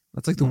slider?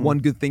 That's like the one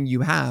good thing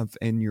you have,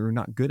 and you're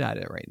not good at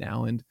it right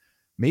now. And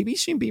maybe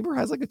Shane Bieber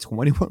has like a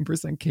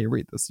 21% K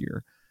rate this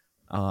year.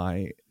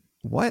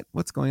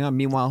 What's going on?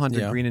 Meanwhile,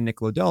 Hunter Green and Nick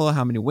Lodolo,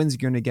 how many wins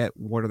you're going to get?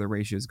 What are the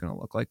ratios going to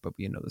look like? But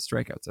we know the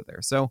strikeouts are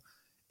there. So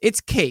it's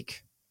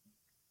cake.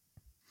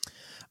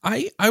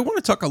 I want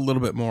to talk a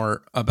little bit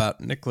more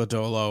about Nick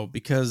Lodolo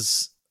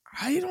because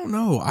I don't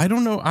know.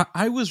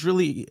 I was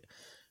really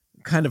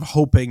kind of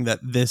hoping that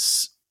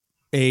this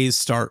A's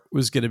start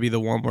was going to be the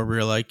one where we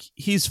were like,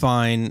 he's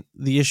fine.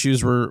 The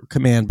issues were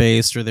command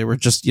based, or they were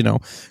just,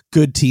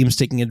 good teams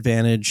taking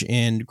advantage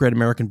in Great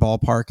American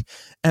Ballpark.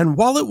 And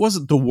while it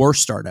wasn't the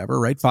worst start ever,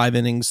 right? 5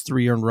 innings,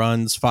 3 earned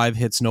runs, 5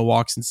 hits, no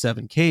walks, and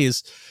 7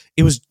 Ks.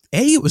 It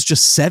was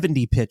just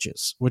 70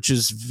 pitches, which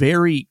is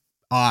very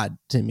odd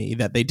to me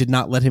that they did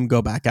not let him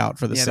go back out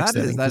for the 6th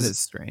inning. That is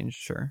strange.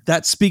 Sure.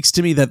 That speaks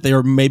to me that they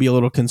are maybe a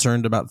little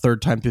concerned about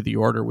third time through the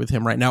order with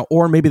him right now,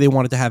 or maybe they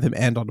wanted to have him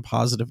end on a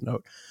positive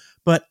note.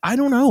 But I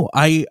don't know.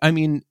 I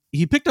mean,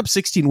 he picked up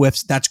 16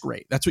 whiffs. That's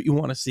great. That's what you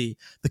want to see.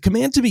 The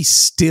command to me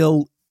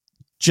still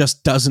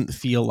just doesn't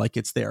feel like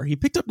it's there. He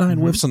picked up 9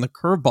 whiffs on the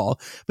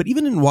curveball, but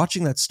even in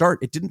watching that start,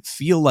 it didn't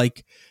feel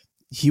like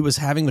he was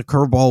having the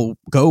curveball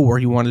go where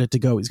he wanted it to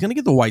go. He's going to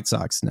get the White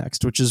Sox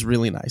next, which is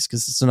really nice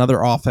because it's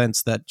another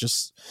offense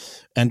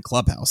and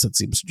clubhouse that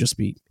seems to just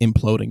be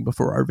imploding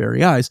before our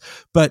very eyes.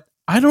 But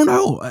I don't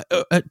know.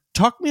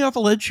 Talk me off a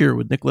ledge here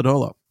with Nick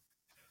Lodolo.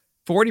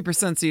 40%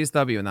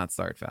 CSW in that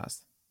start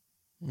fast.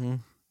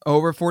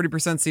 Over 40%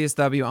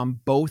 CSW on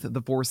both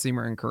the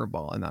 4-seamer and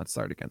curveball in that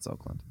start against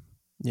Oakland.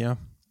 Yeah.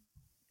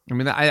 I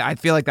mean, I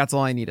feel like that's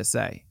all I need to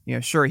say.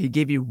 Sure, he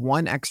gave you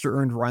 1 extra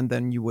earned run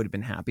than you would have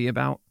been happy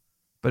about,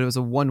 but it was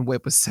a 1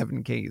 whip with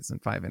 7 Ks in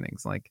 5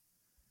 innings. Like,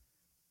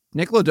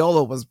 Nick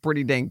Lodolo was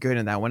pretty dang good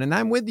in that one. And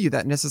I'm with you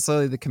that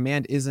necessarily the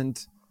command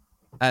isn't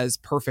as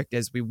perfect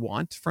as we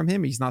want from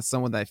him. He's not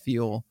someone that I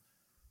feel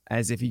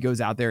as if he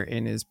goes out there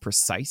and is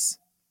precise.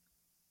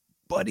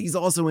 But he's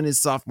also in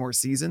his sophomore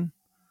season,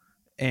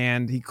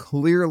 and he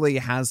clearly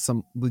has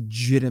some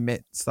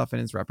legitimate stuff in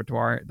his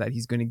repertoire that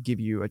he's going to give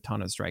you a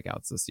ton of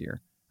strikeouts this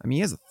year. I mean,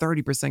 he has a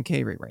 30%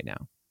 K rate right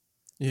now.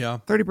 Yeah.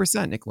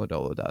 30% Nick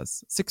Lodolo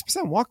does.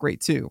 6% walk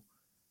rate, too.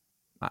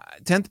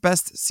 10th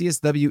best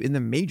CSW in the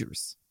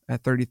majors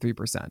at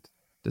 33%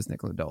 does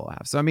Nick Lodolo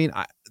have. So, I mean,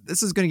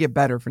 this is going to get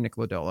better for Nick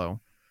Lodolo.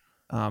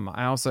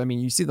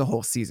 You see the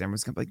whole season.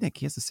 Everyone's going to be like, Nick,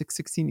 he has a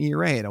 6.16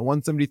 ERA and a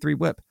 173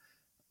 whip.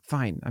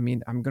 Fine. I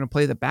mean, I'm going to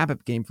play the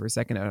BABIP game for a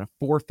second at a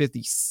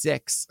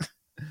 456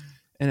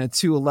 and a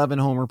 211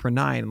 homer per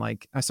 9.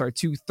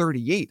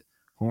 238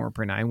 homer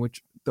per 9,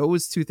 which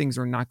those 2 things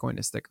are not going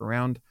to stick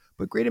around.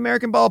 But Great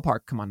American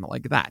Ballpark, come on,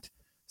 like that.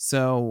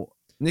 So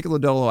Nick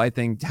Lodolo, I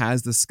think,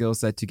 has the skill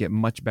set to get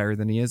much better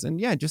than he is. And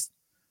yeah, just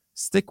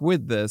stick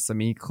with this. I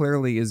mean, he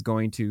clearly is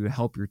going to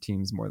help your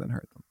teams more than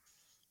hurt them.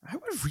 I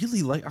would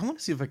really I want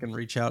to see if I can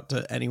reach out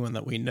to anyone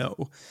that we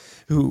know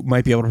who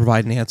might be able to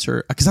provide an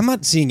answer, because I'm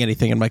not seeing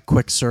anything in my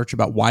quick search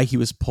about why he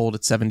was pulled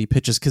at 70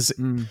 pitches, because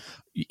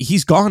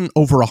he's gone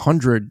over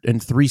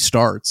 103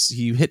 starts.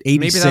 He hit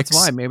 86. Maybe that's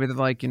why. Maybe they're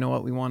like, you know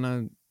what, we want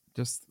to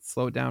just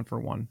slow it down for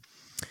one.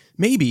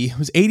 Maybe it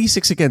was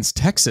 86 against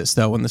Texas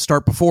though in the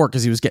start before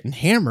because he was getting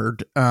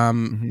hammered.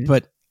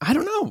 But I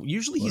don't know.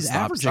 Usually he's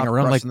averaging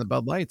around like the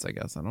Bud Lights. I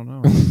guess I don't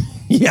know.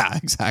 Yeah,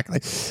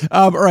 exactly.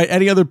 All right.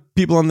 Any other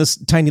people on this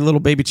tiny little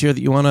baby tier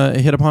that you want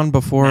to hit upon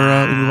before we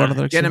move on to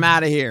the next? Get him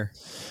out of here.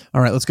 All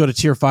right, let's go to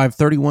tier 5,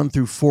 31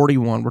 through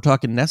 41. We're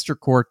talking Nestor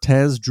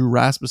Cortez, Drew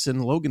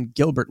Rasmussen, Logan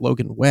Gilbert,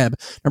 Logan Webb.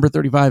 Number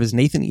 35 is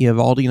Nathan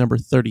Eovaldi. Number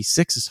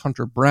 36 is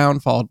Hunter Brown,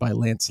 followed by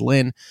Lance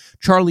Lynn,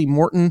 Charlie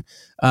Morton,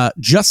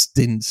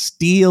 Justin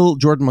Steele,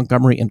 Jordan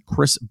Montgomery, and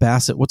Chris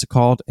Bassett. What's it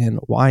called, and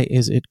why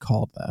is it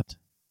called that?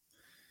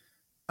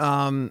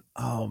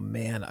 Oh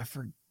man, I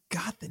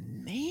forgot the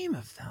name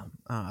of them.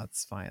 Oh,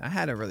 it's fine. I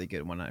had a really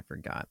good one. I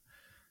forgot.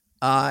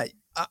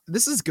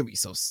 This is gonna be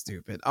so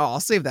stupid. Oh,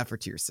 I'll save that for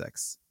tier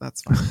 6.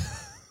 That's fine.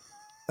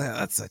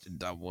 That's such a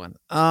dumb one.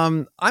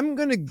 I'm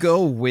gonna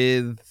go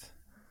with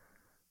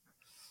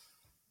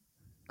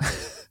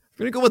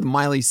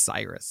Miley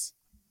Cyrus.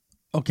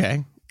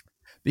 Okay,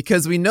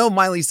 because we know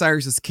Miley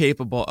Cyrus is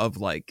capable of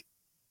like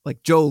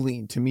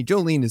Jolene. To me,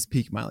 Jolene is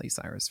peak Miley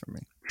Cyrus for me.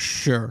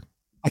 Sure.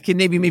 I can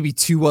maybe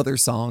 2 other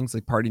songs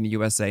like Party in the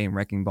USA and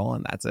Wrecking Ball,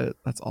 and that's it.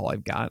 That's all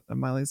I've got of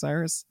Miley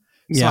Cyrus.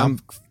 So I'm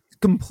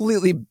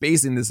completely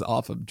basing this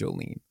off of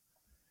Jolene.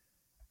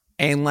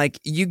 And like,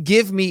 you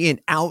give me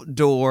an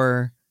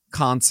outdoor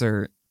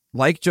concert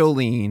like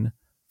Jolene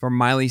for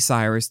Miley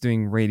Cyrus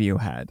doing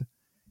Radiohead,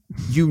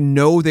 you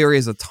know there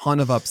is a ton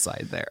of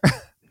upside there.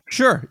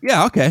 Sure.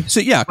 Yeah. Okay.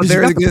 So yeah, but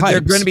there are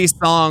going to be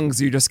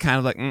songs you just kind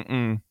of like,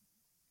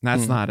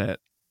 that's not it.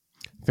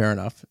 Fair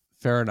enough.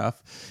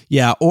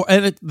 Yeah,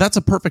 that's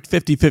a perfect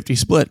 50-50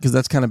 split because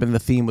that's kind of been the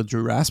theme with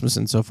Drew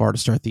Rasmussen so far to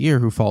start the year,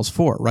 who falls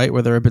for, right?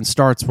 Where there have been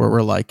starts where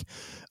we're like,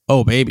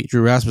 oh, baby,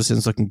 Drew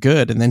Rasmussen's looking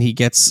good. And then he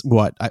gets,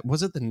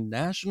 was it the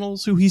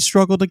Nationals who he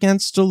struggled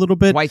against a little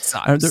bit? White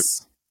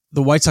Sox.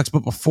 The White Sox,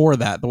 but before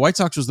that, the White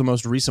Sox was the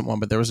most recent one,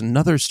 but there was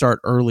another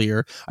start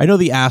earlier. I know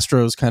the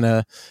Astros kind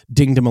of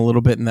dinged him a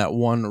little bit in that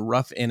one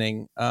rough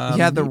inning.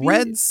 The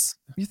Reds,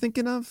 you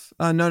thinking of?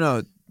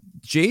 No.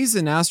 Jays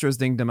and Astros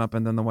dinged him up,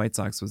 and then the White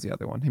Sox was the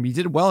other one. He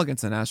did well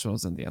against the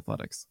Nationals and the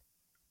Athletics.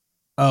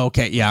 Oh,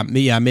 okay. Yeah.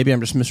 Maybe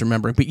I'm just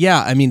misremembering. But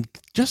yeah, I mean,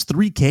 just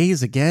 3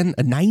 Ks again,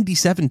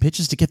 97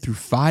 pitches to get through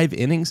 5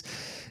 innings.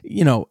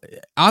 You know,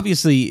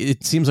 obviously,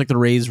 it seems like the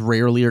Rays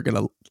rarely are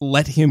going to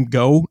let him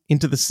go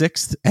into the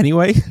 6th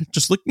anyway.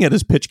 Just looking at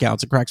his pitch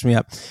counts, it cracks me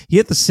up. He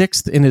hit the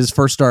 6th in his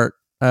first start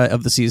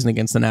of the season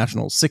against the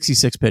Nationals,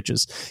 66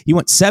 pitches. He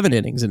went 7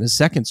 innings in his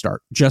second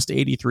start, just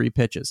 83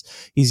 pitches.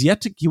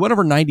 He went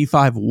over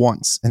 95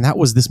 once, and that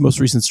was this most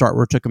recent start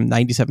where it took him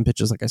 97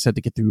 pitches, like I said,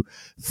 to get through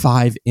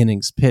 5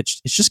 innings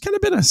pitched. It's just kind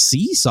of been a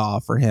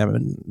seesaw for him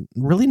and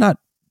really not,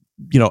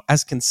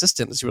 as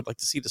consistent as you would like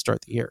to see to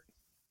start the year.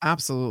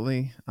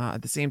 Absolutely.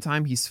 At the same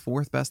time, he's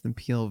 4th best in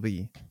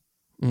PLV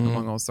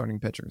among all starting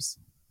pitchers.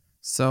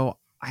 So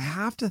I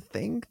have to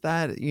think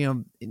that,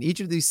 in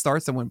each of these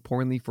starts that went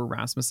poorly for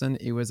Rasmussen,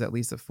 it was at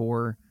least a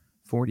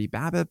 440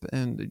 BABIP,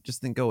 and it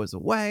just didn't go his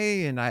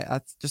way. And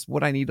that's just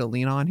what I need to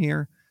lean on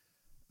here.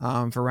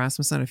 For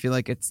Rasmussen, I feel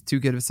like it's too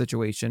good of a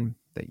situation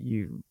that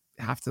you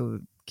have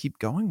to keep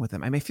going with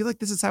him. I mean, I feel like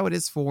this is how it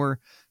is for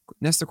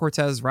Nestor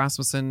Cortez,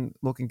 Rasmussen,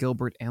 Logan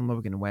Gilbert, and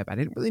Logan Webb. I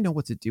didn't really know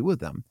what to do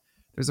with them.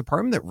 There's a part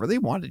of me that really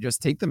wanted to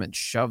just take them and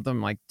shove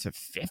them like to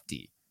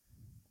 50.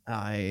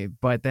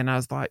 But then I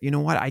was thought, you know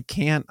what? I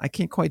can't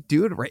quite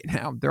do it right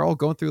now. They're all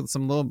going through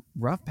some little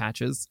rough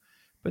patches,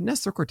 but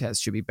Nestor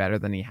Cortez should be better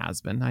than he has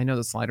been. I know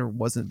the slider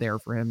wasn't there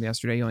for him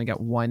yesterday. He only got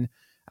 1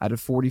 out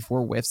of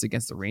 44 whiffs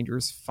against the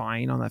Rangers.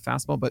 Fine on that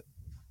fastball, but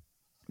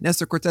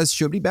Nestor Cortez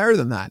should be better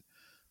than that.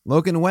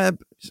 Logan Webb,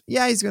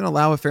 yeah, he's going to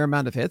allow a fair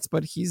amount of hits,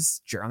 but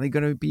he's generally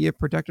going to be a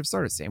productive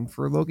starter. Same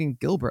for Logan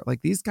Gilbert.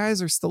 Like, these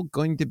guys are still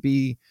going to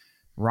be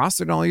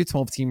rostered on all your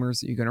 12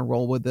 teamers. You're going to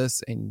roll with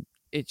this, and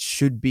it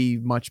should be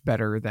much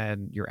better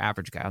than your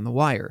average guy on the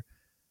wire.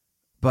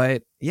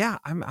 But yeah,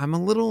 I'm a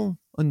little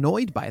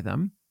annoyed by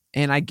them.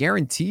 And I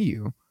guarantee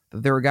you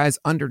that there are guys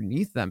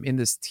underneath them in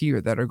this tier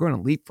that are going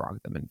to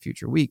leapfrog them in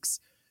future weeks.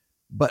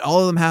 But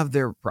all of them have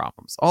their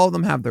problems. All of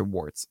them have their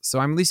warts. So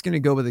I'm at least going to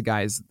go with the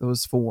guys,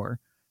 those 4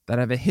 that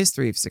have a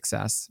history of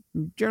success,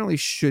 who generally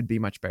should be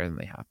much better than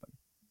they have been.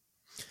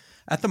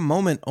 At the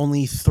moment,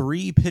 only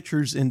 3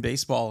 pitchers in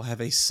baseball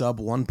have a sub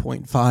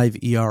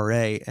 1.5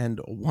 ERA, and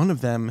one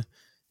of them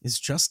is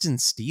Justin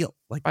Steele.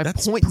 Like, by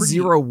that's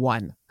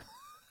 0.01.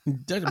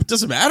 It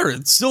doesn't matter.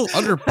 It's still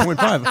under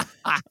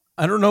 0.5.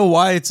 I don't know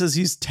why it says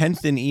he's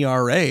 10th in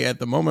ERA at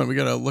the moment. We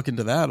got to look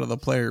into that on the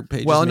player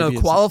page. Well, no,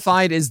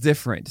 qualified is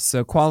different.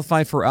 So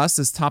qualified for us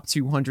is top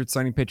 200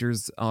 starting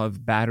pitchers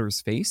of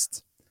batters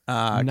faced.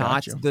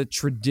 Not the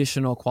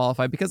traditional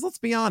qualified, because let's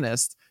be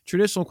honest,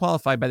 traditional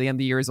qualified by the end of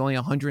the year is only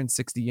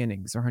 160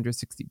 innings or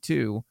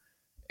 162.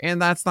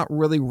 And that's not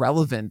really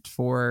relevant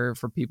for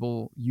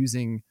people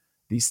using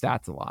these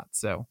stats a lot.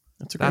 So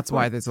that's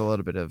why there's a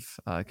little bit of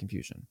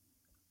confusion.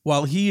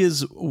 While he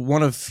is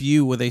one of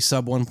few with a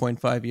sub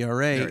 1.5 There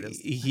ERA, it is.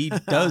 he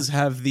does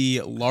have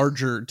the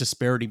larger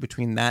disparity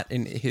between that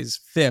and his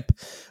FIP.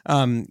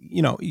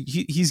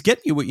 He's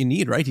getting you what you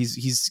need, right?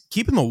 He's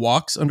keeping the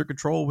walks under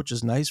control, which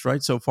is nice,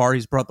 right? So far,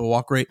 he's brought the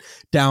walk rate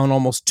down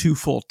almost 2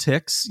 full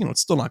ticks.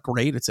 It's still not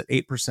great. It's at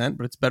 8%,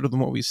 but it's better than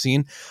what we've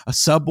seen. A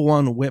sub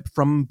 1 whip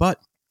from him, but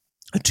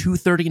a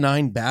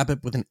 239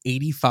 BABIP with an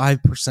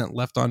 85%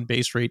 left on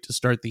base rate to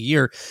start the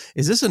year.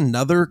 Is this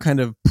another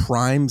kind of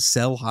prime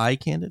sell high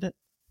candidate?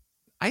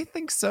 I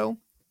think so.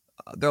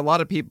 There are a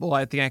lot of people.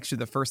 I think actually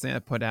the first thing I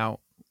put out,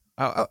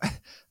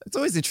 it's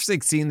always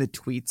interesting seeing the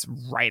tweets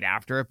right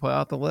after I put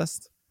out the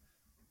list.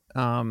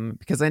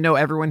 Because I know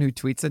everyone who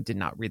tweets it did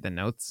not read the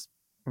notes.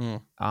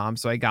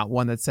 So I got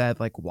one that said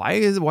like, why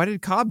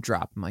did Cobb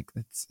drop? I'm like,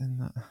 it's in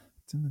the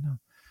note.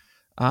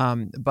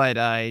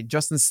 But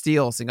Justin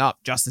Steele saying,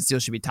 Justin Steele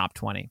should be top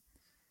 20.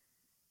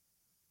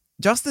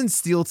 Justin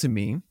Steele to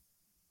me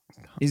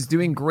is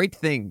doing great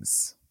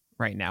things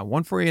right now.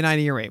 149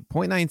 ERA,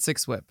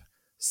 0.96 whip,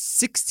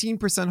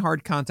 16%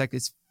 hard contact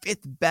is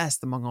 5th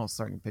best among all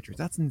starting pitchers.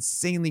 That's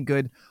insanely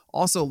good.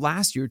 Also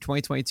last year,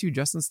 2022,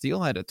 Justin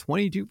Steele had a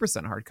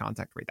 22% hard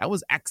contact rate. That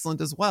was excellent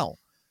as well.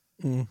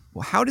 Well,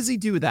 how does he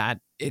do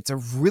that? It's a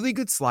really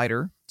good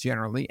slider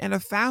generally and a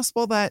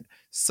fastball that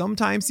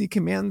sometimes he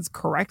commands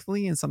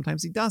correctly and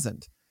sometimes he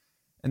doesn't.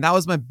 And that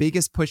was my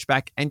biggest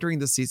pushback entering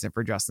the season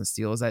for Justin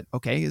Steele is that,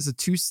 okay, as a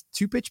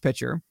two pitch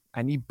pitcher,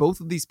 I need both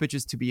of these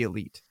pitches to be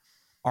elite.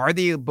 Are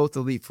they both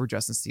elite for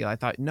Justin Steele? I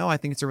thought, no, I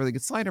think it's a really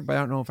good slider, but I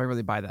don't know if I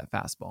really buy that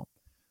fastball.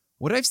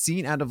 What I've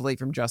seen out of late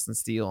from Justin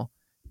Steele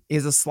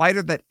is a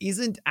slider that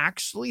isn't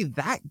actually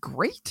that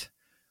great.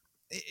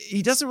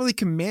 He doesn't really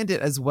command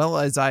it as well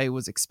as I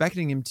was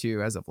expecting him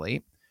to as of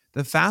late.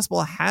 The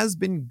fastball has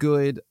been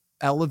good,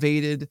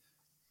 elevated,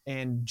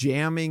 and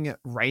jamming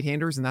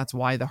right-handers, and that's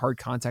why the hard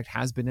contact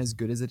has been as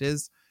good as it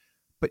is.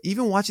 But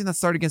even watching that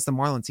start against the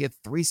Marlins, he had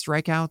 3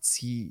 strikeouts.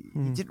 He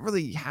didn't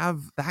really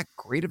have that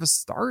great of a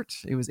start.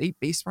 It was 8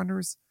 base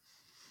runners.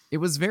 It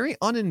was very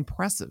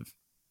unimpressive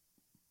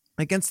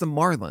against the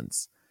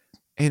Marlins.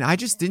 And I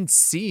just didn't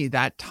see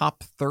that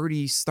top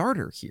 30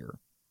 starter here.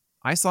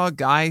 I saw a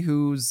guy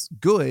who's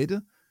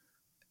good,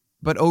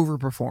 but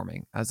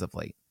overperforming as of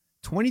late.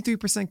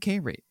 23% K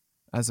rate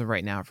as of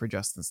right now for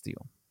Justin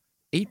Steele.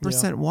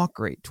 8% walk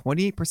rate,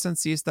 28%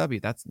 CSW.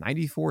 That's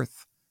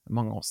 94th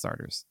among all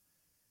starters.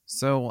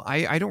 So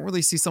I don't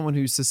really see someone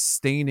who's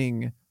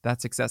sustaining that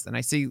success. And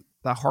I see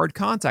the hard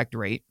contact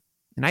rate,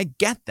 and I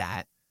get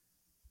that.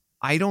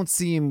 I don't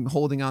see him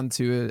holding on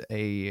to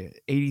a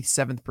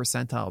 87th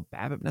percentile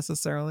BABIP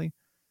necessarily.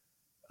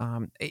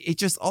 It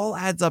just all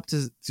adds up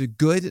to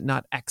good,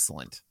 not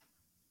excellent.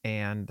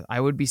 And I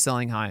would be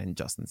selling high in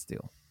Justin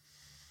Steele.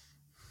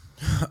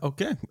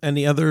 Okay.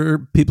 Any other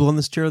people in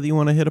this chair that you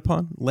want to hit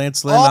upon?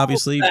 Lance Lynn,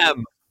 obviously.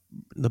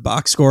 The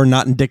box score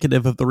not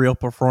indicative of the real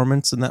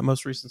performance in that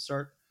most recent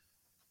start.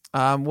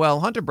 Well,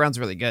 Hunter Brown's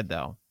really good,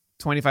 though.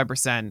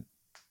 25%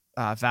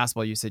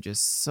 fastball usage is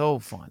so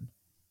fun.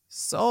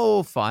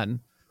 So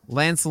fun.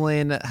 Lance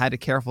Lynn had a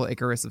careful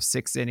Icarus of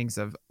 6 innings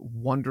of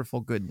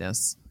wonderful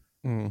goodness.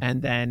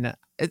 And then,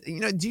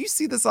 do you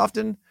see this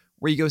often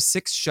where you go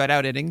 6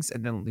 shutout innings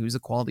and then lose a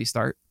quality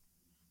start?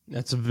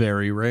 That's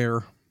very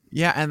rare.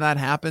 Yeah, and that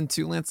happened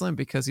to Lance Lynn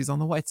because he's on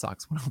the White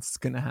Sox. What else is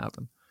going to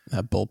happen?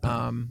 That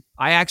bullpen.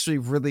 I actually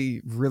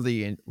really,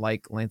 really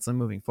like Lance Lynn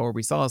moving forward.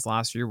 We saw this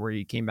last year where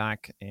he came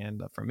back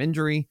and from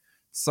injury,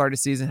 started the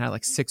season, had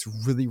like 6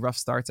 really rough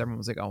starts. Everyone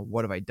was like, oh,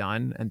 what have I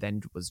done? And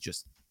then was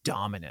just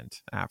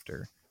dominant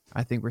after.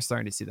 I think we're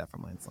starting to see that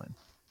from Lance Lynn.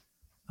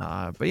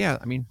 But yeah,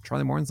 I mean,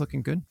 Charlie Morton's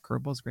looking good.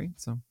 Curveball's great.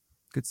 So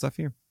good stuff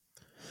here.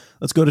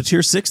 Let's go to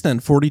tier 6 then,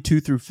 42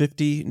 through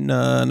 50.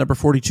 Number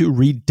 42,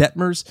 Reed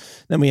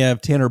Detmers. Then we have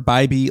Tanner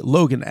Bybee,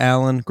 Logan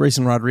Allen,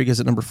 Grayson Rodriguez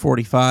at number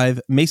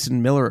 45,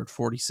 Mason Miller at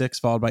 46,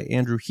 followed by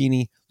Andrew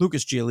Heaney,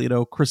 Lucas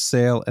Giolito, Chris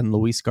Sale, and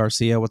Luis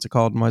Garcia. What's it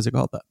called and why is it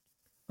called that?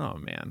 Oh,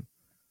 man.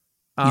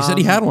 You said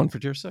he had one for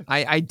tier 6.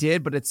 I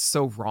did, but it's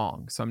so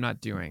wrong, so I'm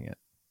not doing it.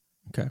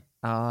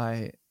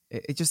 Okay.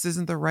 It just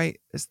isn't the right,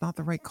 it's not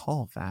the right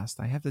call, Fast.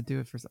 I have to do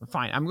it for something.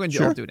 Fine, I'm going to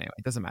do it anyway.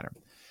 It doesn't matter.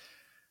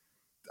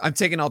 I'm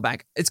taking it all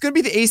back. It's going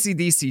to be the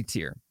AC/DC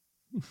tier.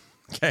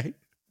 Okay.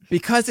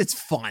 Because it's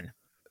fun.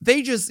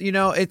 They just,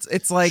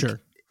 it's like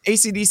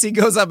AC/DC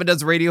goes up and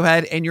does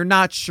Radiohead, and you're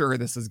not sure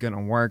this is going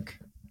to work.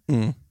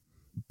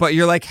 But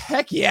you're like,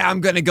 heck yeah, I'm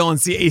going to go and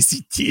see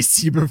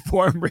AC/DC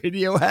perform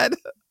Radiohead.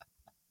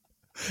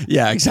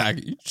 Yeah,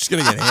 exactly. You're just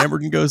going to get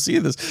hammered and go see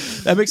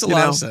this. That makes a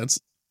lot of sense.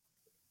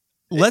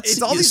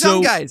 It's all these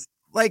young guys.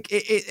 Like,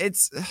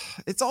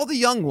 it's all the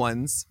young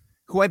ones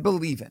who I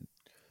believe in.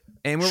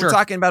 And we were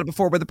talking about it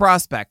before with the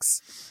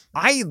prospects.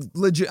 I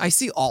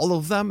see all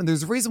of them, and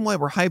there's a reason why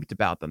we're hyped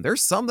about them.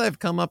 There's some that have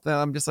come up that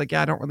I'm just like,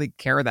 yeah, I don't really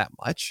care that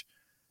much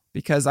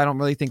because I don't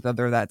really think that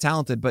they're that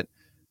talented. But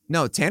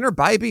no, Tanner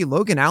Bybee,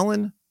 Logan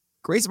Allen,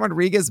 Grayson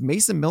Rodriguez,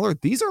 Mason Miller,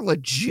 these are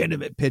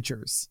legitimate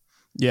pitchers.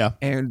 Yeah.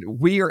 And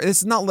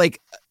it's not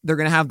like they're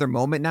going to have their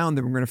moment now and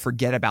then we're going to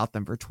forget about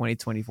them for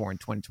 2024 and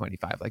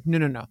 2025. Like,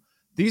 no.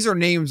 these are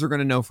names we're going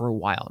to know for a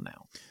while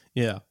now.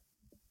 Yeah.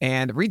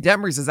 And Reed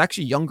Detmers is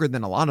actually younger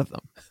than a lot of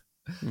them.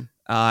 Hmm.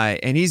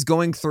 And he's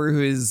going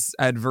through his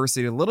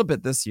adversity a little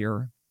bit this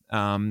year,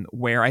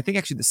 where I think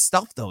actually the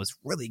stuff, though, is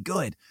really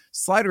good.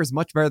 Slider is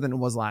much better than it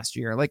was last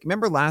year. Like,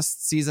 remember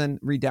last season,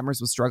 Reed Detmers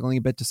was struggling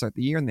a bit to start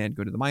the year, and they had to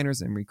go to the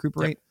minors and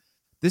recuperate. Yep.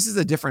 This is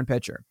a different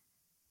pitcher.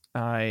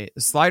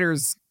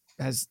 Sliders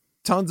has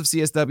tons of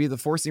CSW. The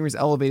four-seamer is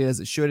elevated as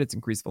it should. It's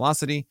increased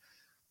velocity.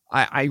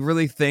 I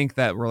really think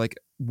that we're like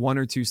 1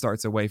 or 2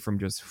 starts away from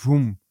just,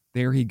 boom,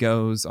 there he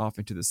goes off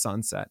into the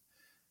sunset.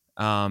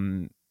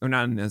 Or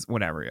not in this,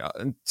 whatever,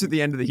 to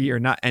the end of the year,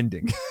 not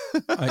ending.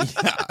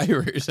 Yeah, I hear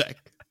what you're saying.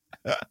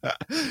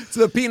 To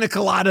the pina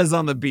coladas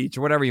on the beach,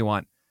 or whatever you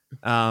want.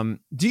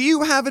 Do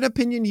you have an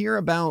opinion here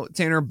about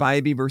Tanner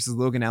Bybee versus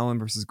Logan Allen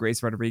versus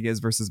Grace Rodriguez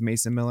versus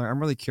Mason Miller? I'm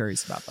really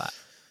curious about that.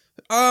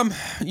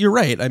 You're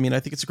right. I mean, I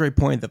think it's a great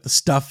point that the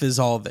stuff is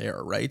all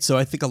there, right? So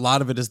I think a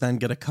lot of it is then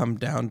going to come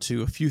down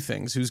to a few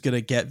things. Who's going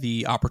to get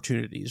the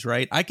opportunities,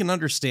 right? I can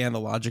understand the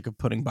logic of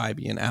putting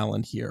Bybee and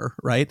Allen here,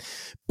 right?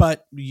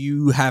 But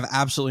you have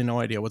absolutely no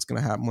idea what's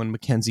going to happen when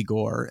Mackenzie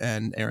Gore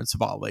and Aaron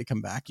Savale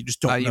come back. You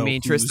just don't know. You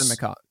mean Tristan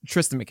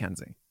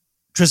McKenzie?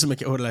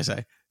 What did I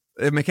say?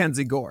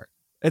 Mackenzie Gore.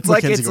 It's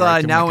Mackenzie like it's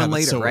Gore, now and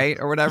later, so, right?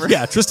 Or whatever.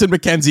 Yeah, Tristan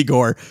McKenzie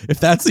Gore. If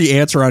that's the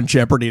answer on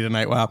Jeopardy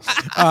tonight, wow.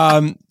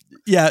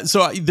 Yeah,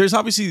 so there's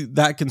obviously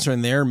that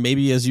concern there.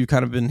 Maybe, as you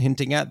kind of been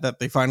hinting at, that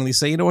they finally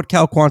say, you know what,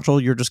 Cal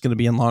Quantrill, you're just going to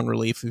be in long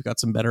relief. We've got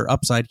some better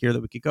upside here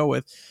that we could go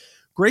with.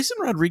 Grayson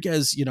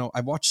Rodriguez,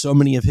 I've watched so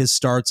many of his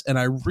starts, and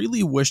I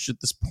really wished at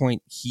this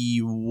point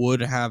he would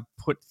have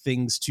put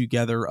things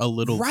together a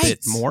little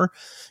bit more.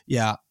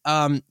 Yeah.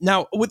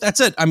 Now, with that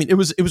said, I mean, it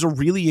was a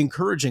really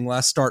encouraging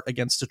last start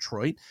against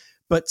Detroit.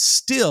 But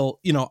still,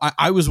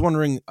 I was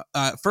wondering,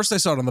 first I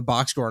saw it on the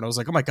box score and I was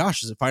like, oh my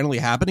gosh, is it finally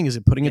happening? Is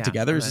it putting it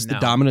together? Is this the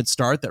dominant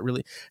start that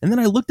really, and then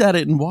I looked at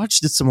it and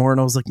watched it some more and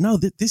I was like, no,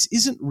 this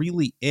isn't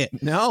really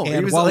it. No, and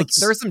it was like,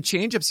 there were some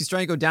change-ups. He's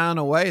trying to go down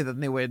a way, then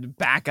they would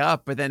back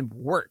up, but then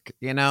work,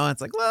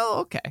 it's like, well,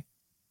 okay.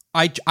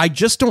 I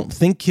just don't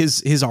think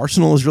his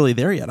arsenal is really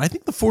there yet. I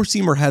think the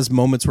four-seamer has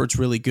moments where it's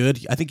really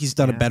good. I think he's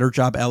done a better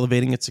job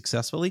elevating it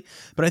successfully.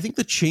 But I think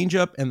the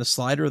changeup and the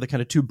slider are the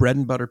kind of two bread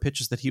and butter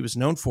pitches that he was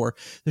known for.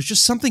 There's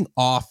just something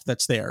off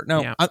that's there.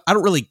 Now, I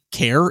don't really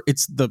care.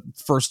 It's the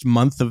first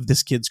month of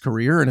this kid's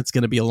career, and it's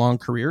going to be a long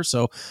career.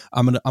 So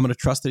I'm gonna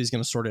trust that he's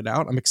going to sort it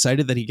out. I'm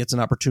excited that he gets an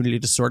opportunity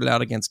to sort it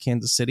out against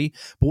Kansas City.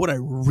 But what I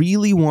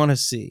really want to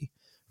see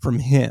from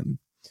him,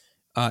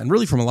 and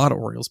really from a lot of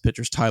Orioles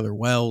pitchers, Tyler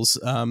Wells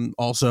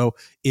also,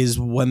 is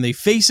when they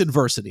face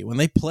adversity, when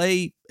they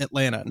play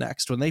Atlanta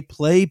next, when they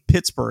play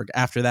Pittsburgh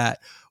after that,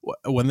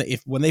 when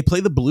they play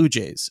the Blue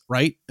Jays,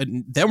 right?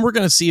 And then we're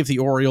going to see if the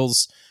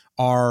Orioles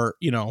are,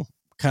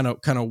 kind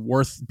of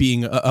worth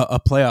being a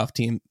playoff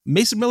team.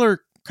 Mason Miller,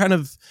 kind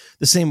of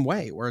the same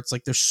way, where it's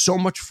like there's so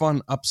much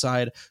fun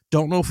upside.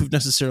 Don't know if we've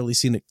necessarily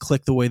seen it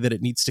click the way that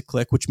it needs to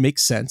click, which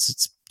makes sense.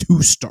 It's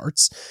 2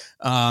 starts.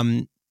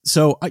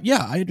 So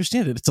yeah, I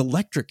understand it. It's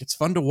electric. It's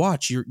fun to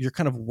watch. You're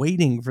kind of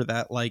waiting for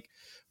that, like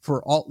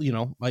for all,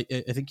 I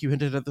think you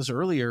hinted at this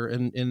earlier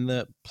in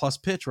the plus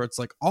pitch where it's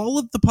like all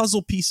of the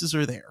puzzle pieces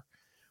are there.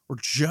 We're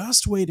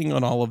just waiting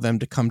on all of them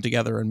to come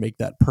together and make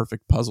that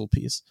perfect puzzle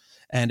piece.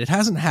 And it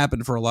hasn't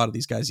happened for a lot of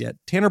these guys yet.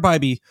 Tanner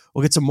Bybee,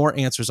 we'll get some more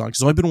answers on because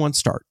it's only been 1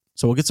 start.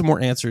 So we'll get some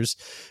more answers.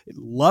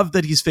 Love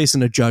that he's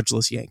facing a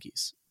judgeless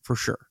Yankees for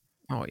sure.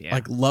 Oh yeah.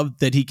 Like love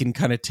that he can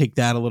kind of take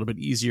that a little bit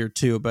easier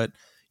too. But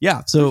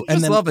yeah, so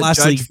and then love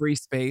lastly, a judge-free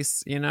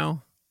space,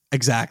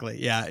 Exactly.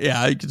 Yeah,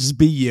 it could just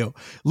be you.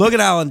 Logan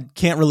Allen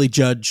can't really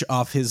judge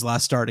off his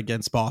last start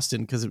against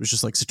Boston because it was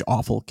just like such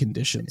awful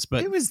conditions.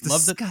 But it was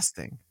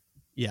disgusting.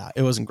 Yeah,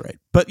 it wasn't great.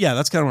 But yeah,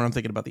 that's kind of what I'm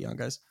thinking about the young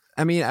guys.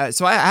 I mean,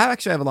 so I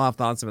actually have a lot of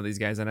thoughts about these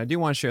guys, and I do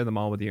want to share them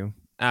all with you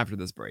after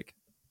this break.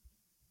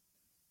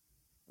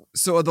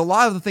 So a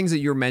lot of the things that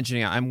you're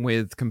mentioning, I'm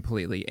with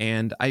completely,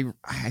 and I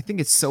think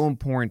it's so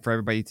important for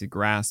everybody to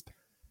grasp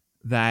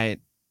that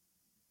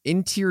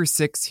in tier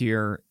 6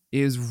 here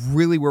is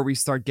really where we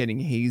start getting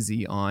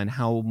hazy on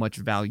how much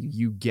value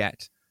you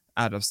get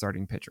out of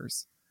starting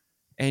pitchers.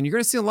 And you're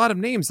going to see a lot of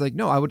names like,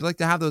 no, I would like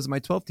to have those in my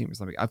 12 team or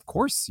something. Of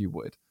course you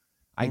would.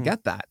 I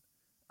get that.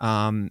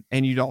 And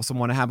you'd also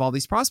want to have all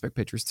these prospect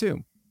pitchers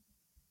too.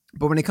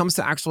 But when it comes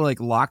to actual like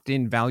locked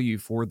in value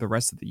for the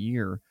rest of the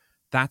year,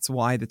 that's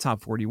why the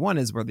top 41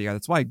 is where they are.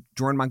 That's why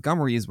Jordan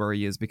Montgomery is where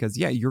he is, because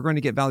you're going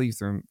to get value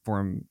from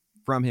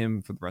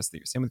him for the rest of the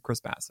year. Same with Chris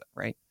Bassett,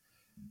 right?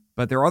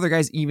 But there are other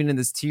guys even in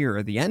this tier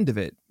at the end of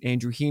it.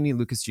 Andrew Heaney,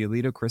 Lucas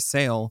Giolito, Chris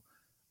Sale.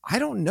 I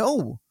don't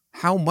know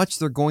how much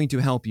they're going to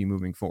help you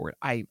moving forward.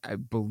 I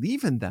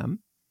believe in them,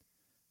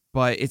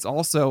 but it's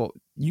also,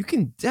 you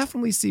can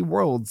definitely see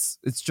worlds.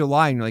 It's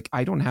July and you're like,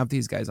 I don't have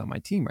these guys on my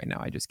team right now.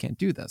 I just can't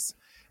do this.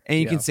 And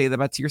you can say that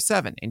about tier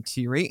 7 and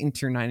tier 8 and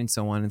tier 9 and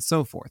so on and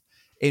so forth.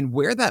 And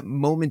where that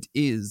moment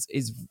is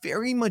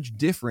very much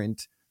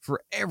different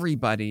for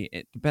everybody,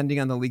 depending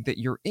on the league that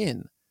you're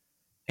in.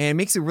 And it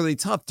makes it really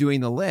tough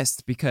doing the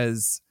list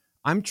because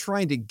I'm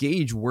trying to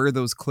gauge where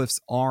those cliffs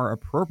are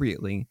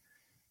appropriately.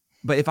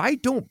 But if I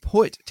don't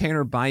put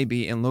Tanner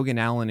Bybee and Logan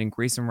Allen and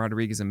Grayson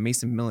Rodriguez and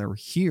Mason Miller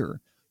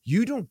here,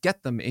 you don't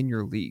get them in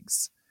your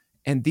leagues.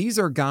 And these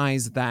are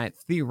guys that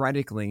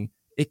theoretically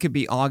it could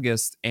be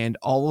August and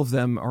all of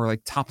them are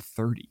like top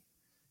 30.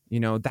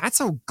 That's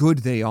how good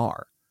they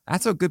are.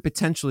 That's how good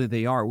potentially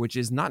they are, which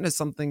is not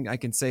something I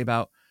can say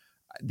about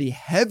the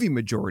heavy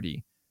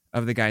majority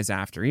of the guys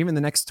after, even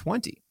the next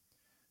 20.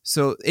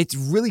 So it's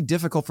really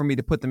difficult for me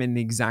to put them in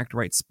the exact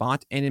right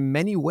spot. And in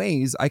many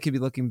ways, I could be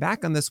looking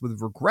back on this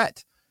with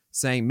regret,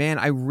 saying, man,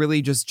 I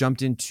really just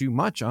jumped in too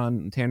much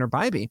on Tanner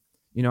Bybee.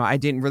 I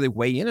didn't really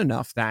weigh in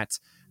enough that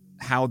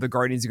how the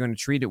Guardians are going to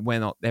treat it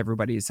when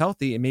everybody is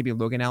healthy. And maybe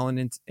Logan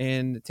Allen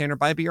and Tanner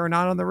Bybee are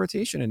not on the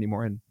rotation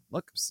anymore. And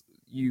look,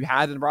 you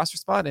had a roster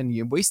spot and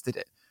you wasted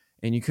it.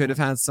 And you could have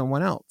had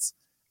someone else.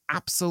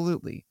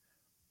 Absolutely.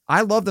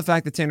 I love the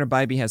fact that Tanner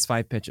Bybee has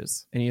 5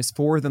 pitches. And he has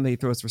 4 of them that he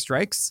throws for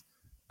strikes.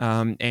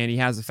 And he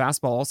has a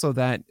fastball also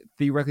that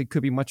theoretically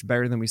could be much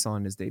better than we saw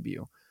in his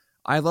debut.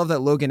 I love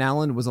that Logan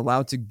Allen was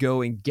allowed to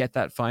go and get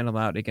that final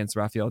out against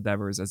Rafael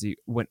Devers as he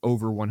went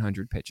over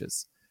 100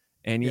 pitches.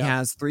 And he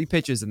has 3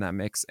 pitches in that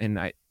mix. And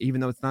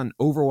even though it's not an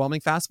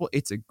overwhelming fastball,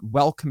 it's a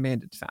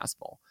well-commanded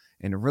fastball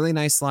and a really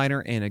nice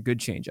slider and a good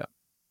changeup.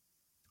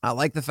 I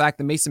like the fact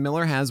that Mason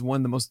Miller has one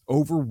of the most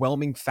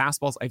overwhelming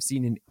fastballs I've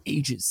seen in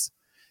ages.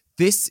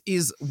 This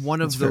is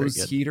one of those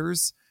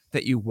heaters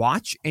that you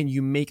watch and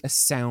you make a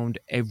sound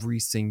every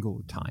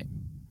single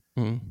time.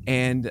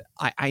 And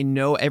I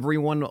know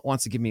everyone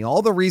wants to give me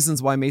all the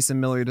reasons why Mason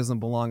Miller doesn't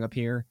belong up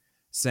here,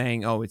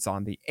 saying, oh, it's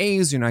on the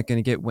A's, you're not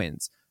going to get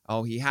wins.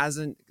 Oh, he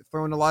hasn't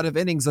thrown a lot of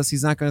innings, thus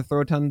he's not going to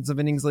throw tons of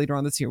innings later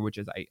on this year, which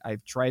is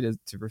I've tried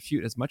to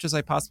refute as much as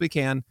I possibly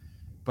can.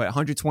 But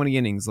 120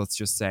 innings, let's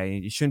just say,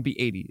 it shouldn't be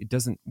 80. It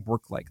doesn't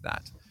work like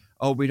that.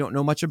 Oh, we don't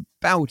know much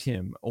about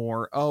him.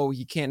 Or, oh,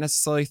 he can't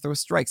necessarily throw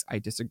strikes. I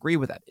disagree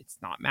with that. It's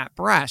not Matt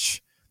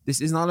Brash.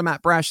 This is not a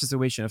Matt Brash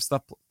situation of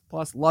stuff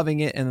plus loving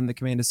it and then the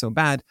command is so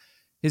bad.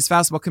 His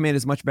fastball command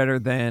is much better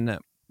than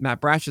Matt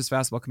Brash's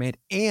fastball command,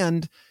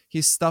 and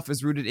his stuff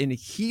is rooted in a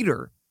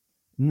heater,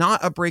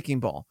 not a breaking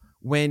ball.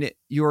 When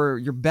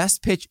your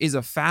best pitch is a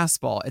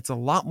fastball, it's a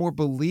lot more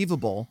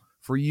believable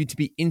for you to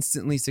be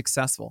instantly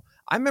successful.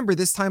 I remember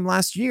this time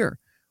last year,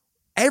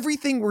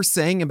 everything we're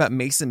saying about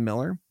Mason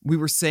Miller, we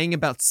were saying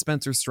about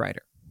Spencer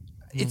Strider.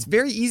 It's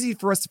very easy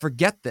for us to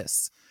forget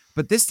this.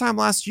 But this time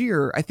last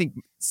year, I think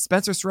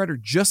Spencer Strider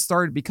just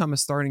started to become a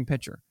starting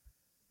pitcher.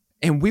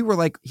 And we were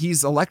like,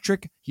 he's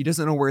electric. He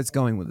doesn't know where it's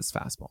going with his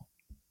fastball.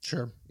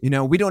 Sure.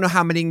 We don't know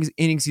how many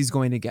innings he's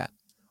going to get.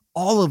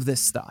 All of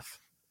this stuff.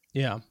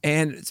 Yeah.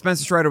 And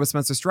Spencer Strider was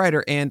Spencer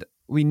Strider. And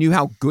we knew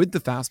how good the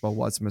fastball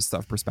was from a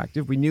stuff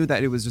perspective. We knew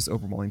that it was just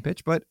overwhelming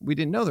pitch, but we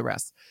didn't know the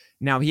rest.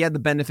 Now, he had the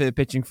benefit of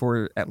pitching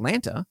for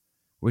Atlanta,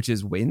 which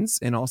is wins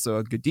and also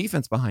a good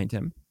defense behind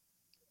him.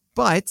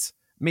 But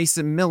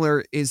Mason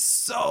Miller is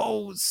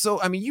so,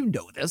 I mean, you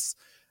know this.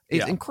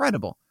 It's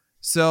incredible.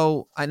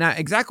 So,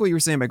 exactly what you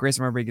were saying about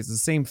Grayson Rodriguez is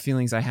the same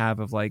feelings I have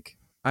of like,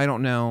 I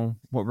don't know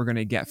what we're going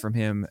to get from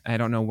him. I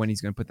don't know when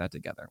he's going to put that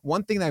together.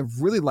 One thing that I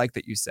really like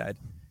that you said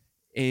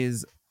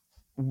is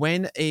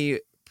when a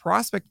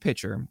prospect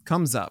pitcher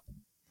comes up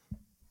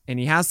and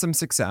he has some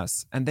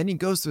success and then he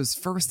goes to his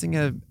first thing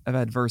of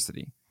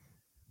adversity,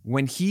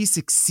 when he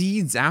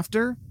succeeds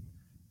after,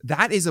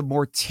 that is a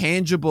more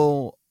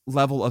tangible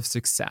level of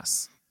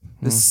success.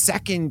 The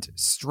second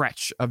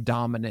stretch of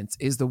dominance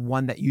is the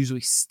one that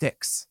usually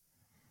sticks.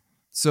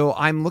 So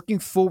I'm looking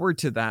forward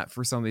to that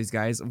for some of these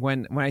guys.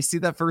 When I see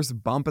that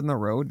first bump in the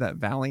road, that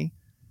valley,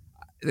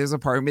 there's a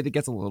part of me that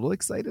gets a little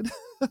excited.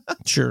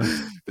 Sure.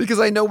 Because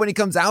I know when he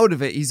comes out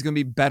of it, he's going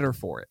to be better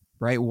for it,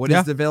 right? What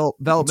is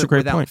development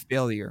without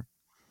failure?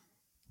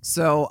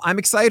 So I'm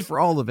excited for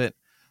all of it.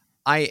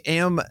 I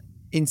am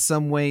in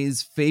some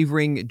ways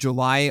favoring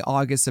July,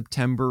 August,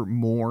 September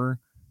more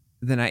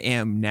than I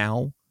am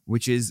now,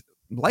 which is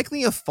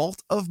likely a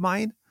fault of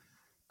mine.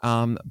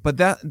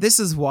 But this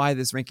is why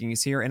this ranking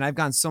is here. And I've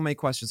gotten so many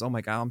questions. Oh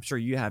my God, I'm sure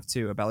you have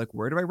too, about like,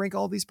 where do I rank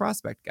all these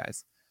prospect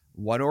guys?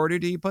 What order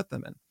do you put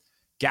them in?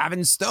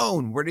 Gavin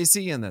Stone, where do you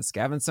see in this?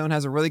 Gavin Stone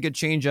has a really good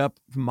changeup,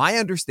 from my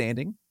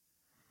understanding,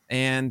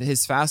 and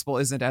his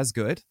fastball isn't as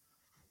good.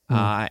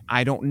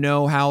 I don't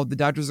know how the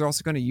Dodgers are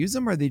also going to use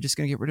him. Are they just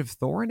going to get rid of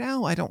Thor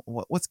now?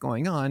 What's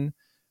going on?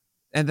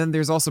 And then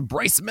there's also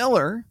Bryce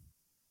Miller,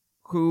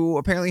 who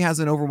apparently has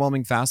an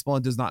overwhelming fastball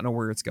and does not know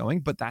where it's going,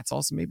 but that's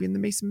also maybe in the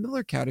Mason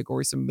Miller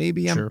category. So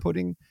maybe I'm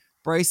putting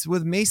Bryce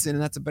with Mason,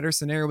 and that's a better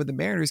scenario with the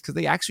Mariners because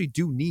they actually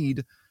do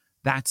need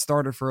that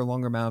starter for a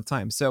longer amount of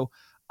time. So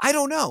I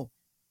don't know.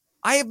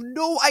 I have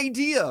no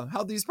idea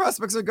how these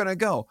prospects are going to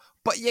go,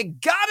 but you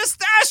got to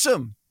stash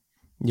them.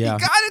 Yeah. You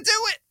got to do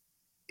it.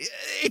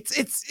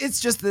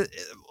 It's just that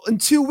in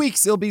 2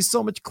 weeks, it'll be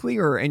so much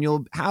clearer and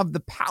you'll have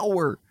the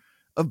power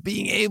of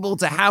being able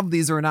to have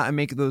these or not and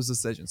make those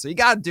decisions. So you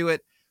got to do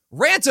it.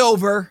 Rant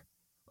over.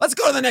 Let's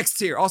go to the next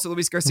tier. Also,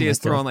 Luis Garcia is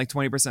throwing like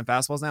 20%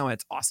 fastballs now, and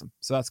it's awesome.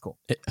 So that's cool.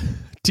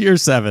 Tier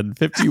 7,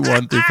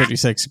 51 through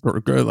 56.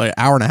 Like an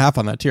hour and a half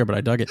on that tier, but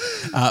I dug it.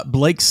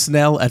 Blake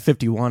Snell at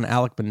 51.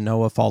 Alek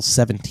Manoah falls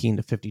 17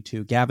 to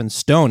 52. Gavin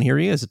Stone, here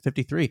he is at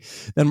 53.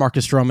 Then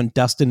Marcus Stroman,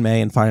 Dustin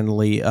May, and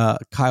finally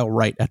Kyle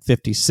Wright at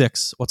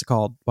 56. What's it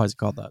called? Why is it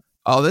called that?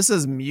 Oh, this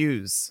is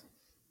Muse.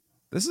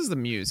 This is the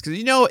Muse.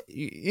 Because,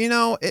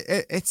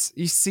 it's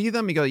you see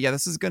them, you go, yeah,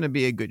 this is going to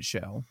be a good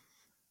show.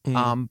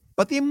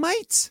 But they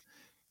might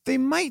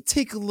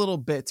take a little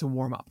bit to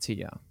warm up to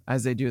you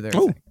as they do their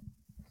thing.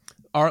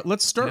 All right,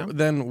 let's start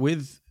then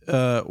with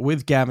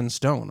Gavin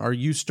Stone. Are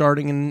you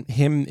starting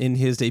him in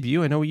his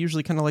debut? I know we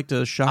usually kind of like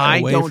to shy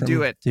away from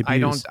do it.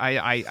 debuts.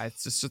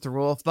 It's just a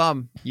rule of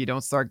thumb. You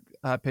don't start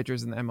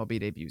pitchers in the MLB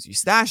debuts. You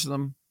stash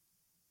them,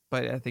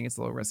 but I think it's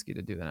a little risky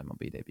to do an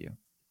MLB debut.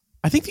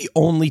 I think the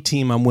only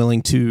team I'm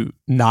willing to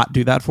not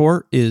do that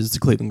for is the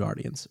Cleveland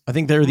Guardians. I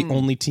think they're the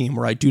only team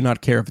where I do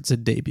not care if it's a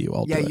debut.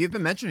 I'll do it. You've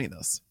been mentioning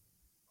this.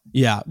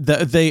 Yeah,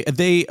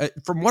 they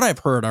from what I've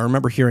heard, I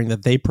remember hearing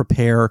that they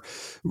prepare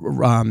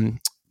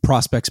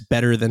prospects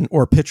better than,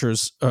 or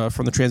pitchers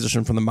from the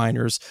transition from the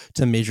minors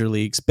to the major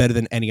leagues better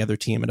than any other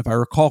team. And if I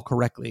recall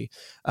correctly,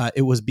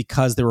 it was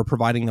because they were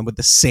providing them with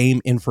the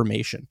same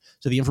information.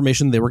 So the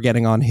information they were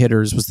getting on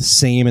hitters was the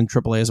same in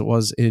AAA as it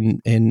was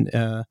in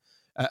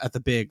at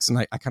the bigs, and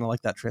I kind of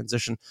like that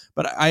transition.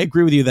 But I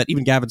agree with you that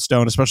even Gavin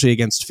Stone, especially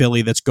against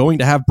Philly, that's going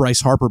to have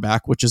Bryce Harper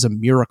back, which is a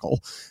miracle.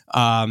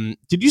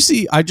 Did you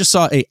see? I just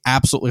saw a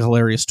absolutely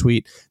hilarious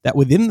tweet that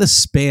within the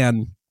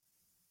span,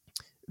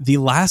 the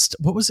last,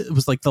 what was it? It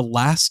was like the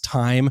last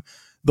time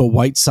the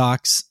White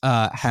Sox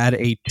had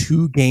a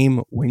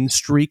 2-game win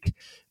streak.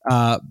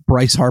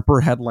 Bryce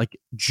Harper had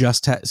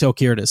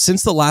here it is.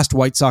 Since the last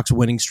White Sox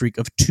winning streak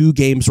of 2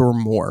 games or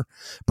more,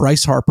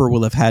 Bryce Harper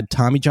will have had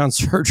Tommy John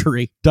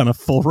surgery, done a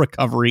full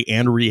recovery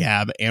and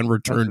rehab, and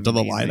returned to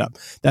the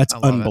lineup. That's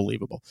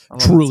unbelievable.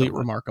 Truly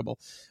remarkable.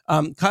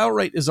 Kyle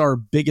Wright is our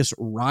biggest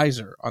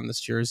riser on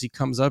this tier as he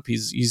comes up.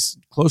 He's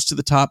close to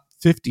the top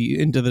 50,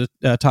 into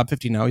the top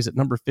 50 now. He's at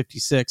number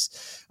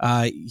 56.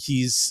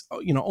 He's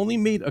only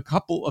made a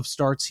couple of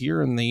starts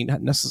here, and they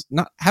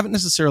haven't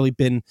necessarily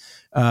been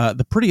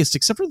the prettiest,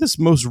 except for this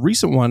most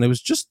recent one. It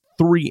was just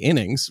 3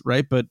 innings,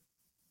 right? But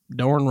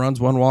no earned runs,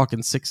 1 walk,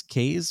 and 6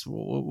 Ks.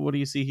 What do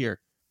you see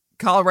here?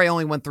 Kyle Wright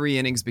only went 3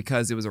 innings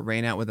because it was a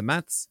rain out with the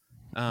Mets,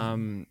 or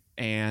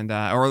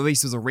at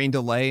least it was a rain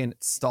delay and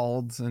it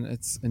stalled, and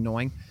it's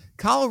annoying.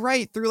 Kyle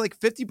Wright threw like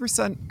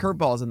 50%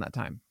 curveballs in that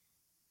time.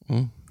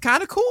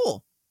 Kind of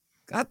cool.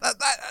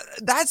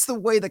 That's the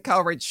way that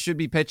Kyle Wright should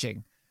be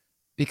pitching,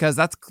 because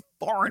that's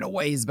far and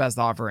away his best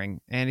offering.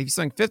 And if he's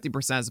swing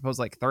 50% as opposed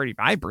to like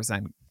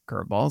 35%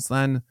 curveballs,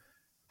 then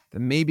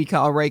maybe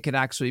Kyle Wright could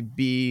actually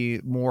be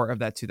more of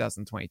that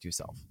 2022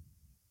 self.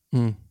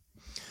 I'm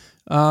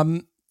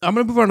going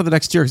to move on to the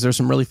next tier because there's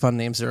some really fun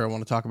names there I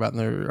want to talk about,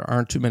 and there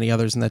aren't too many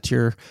others in that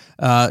tier.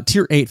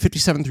 Tier 8,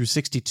 57 through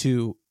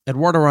 62.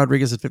 Eduardo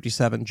Rodriguez at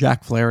 57,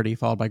 Jack Flaherty,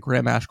 followed by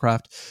Graham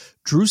Ashcraft,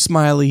 Drew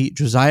Smyly,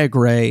 Josiah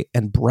Gray,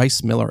 and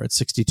Bryce Miller at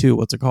 62.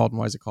 What's it called, and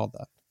why is it called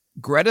that?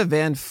 Greta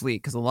Van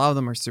Fleet, because a lot of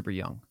them are super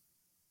young.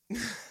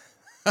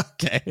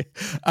 Okay.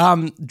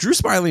 Drew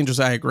Smyly and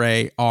Josiah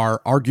Gray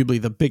are arguably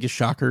the biggest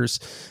shockers,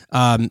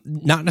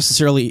 not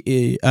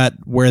necessarily at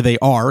where they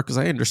are, because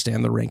I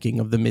understand the ranking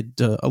of the mid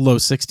to low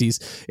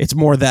 60s. It's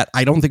more that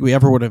I don't think we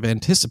ever would have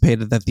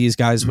anticipated that these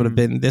guys would have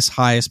been this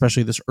high,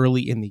 especially this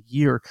early in the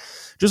year.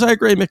 Josiah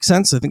Gray makes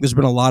sense. I think there's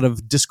been a lot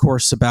of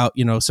discourse about,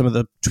 some of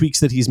the tweaks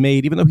that he's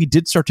made, even though he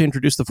did start to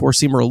introduce the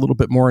 4-seamer a little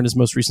bit more in his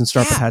most recent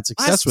start, but had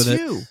success with it.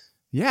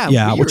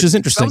 Yeah, which is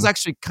interesting. That was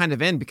actually kind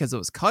of in because it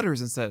was cutters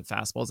instead of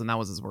fastballs, and that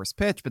was his worst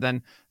pitch. But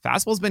then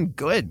fastball's been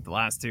good the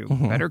last 2.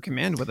 Better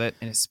command with it,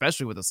 and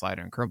especially with the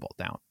slider and curveball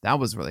down. That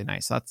was really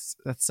nice. That's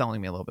selling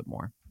me a little bit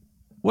more.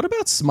 What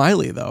about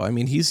Smyly, though? I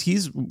mean,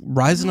 he's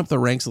rising up the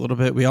ranks a little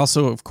bit. We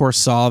also, of course,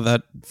 saw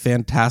that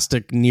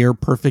fantastic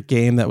near-perfect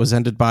game that was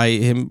ended by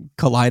him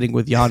colliding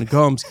with Yan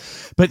Gomes.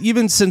 But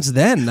even since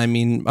then, I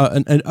mean,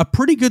 a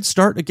pretty good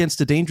start against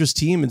a dangerous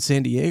team in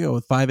San Diego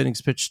with 5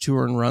 innings pitched, 2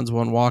 earned runs,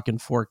 1 walk,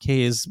 and 4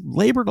 Ks.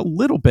 Labored a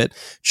little bit,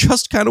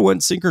 just kind of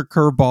went sinker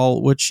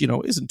curveball, which,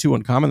 isn't too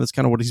uncommon. That's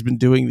kind of what he's been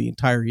doing the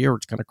entire year,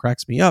 which kind of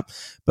cracks me up.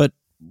 But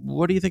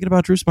what are you thinking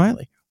about Drew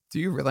Smyly? Do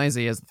you realize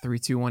he has a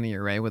 3.21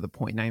 ERA with a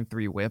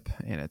 .93 WHIP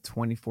and a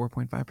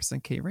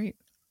 24.5% K rate?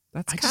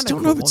 That's I kind just of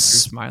don't know if it's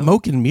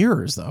smoke and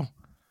mirrors, though.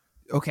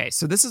 Okay,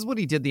 so this is what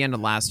he did the end of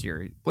last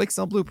year. Blake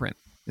Snell blueprint.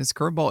 His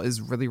curveball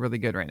is really, really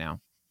good right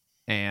now,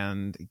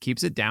 and he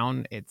keeps it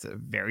down. It's a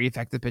very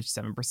effective pitch,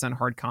 7%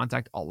 hard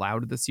contact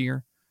allowed this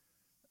year.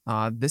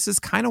 This is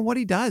kind of what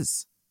he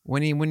does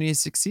when he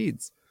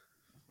succeeds,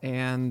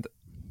 and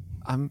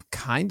I'm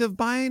kind of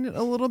buying it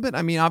a little bit.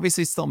 I mean,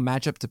 obviously, still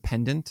matchup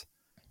dependent.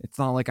 It's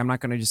not like I'm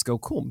not going to just go,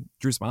 cool,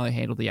 Drew Smyly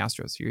handled the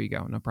Astros. Here you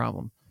go. No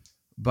problem.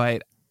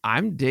 But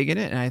I'm digging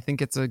it, and I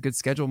think it's a good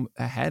schedule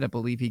ahead. I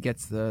believe he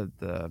gets the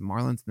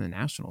Marlins and the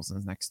Nationals in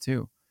his next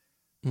 2.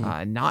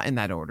 Not in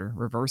that order.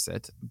 Reverse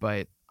it.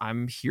 But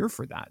I'm here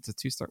for that. It's a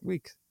 2-start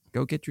week.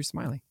 go get Drew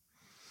Smyly.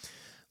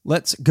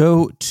 Let's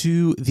go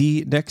to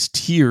the next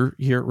tier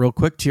here real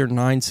quick. Tier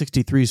 9,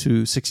 63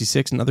 through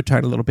 66, another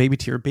tiny little baby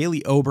tier.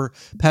 Bailey Ober,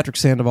 Patrick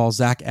Sandoval,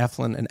 Zach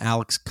Eflin, and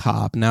Alex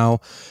Cobb. Now,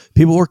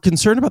 people were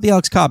concerned about the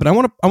Alex Cobb, and I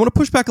want to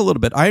push back a little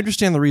bit. I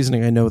understand the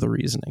reasoning. I know the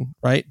reasoning,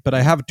 right? But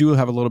I do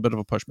have a little bit of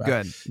a pushback.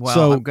 Good. Well,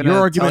 so I'm going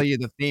to tell you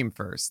the theme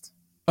first.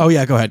 Oh,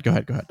 yeah, go ahead.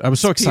 I was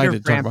so excited to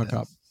talk about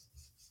Cobb.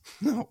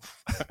 No.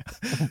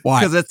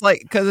 Why?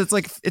 Because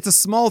it's a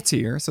small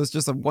tier, so it's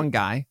just one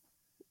guy.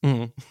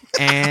 Mm.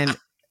 And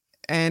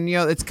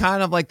it's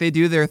kind of like they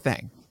do their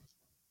thing,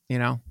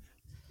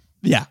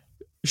 Yeah,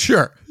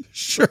 sure.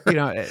 He's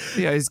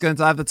going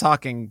to have the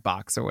talking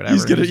box or whatever.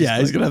 He's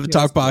gonna have the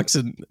talk box,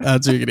 and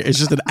it's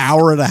just an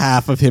hour and a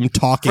half of him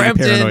talking.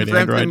 Paranoid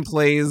Android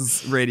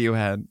plays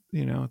Radiohead.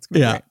 It's gonna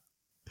be great.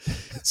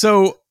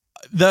 So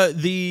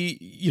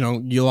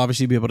you'll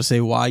obviously be able to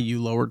say why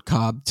you lowered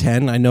Cobb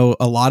 10. I know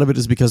a lot of it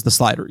is because the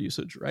slider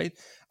usage, right?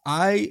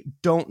 I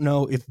don't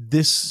know if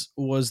this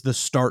was the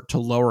start to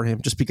lower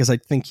him, just because I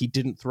think he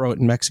didn't throw it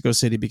in Mexico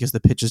City because the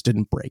pitches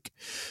didn't break.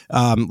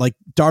 Like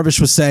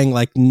Darvish was saying,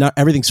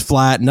 everything's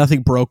flat,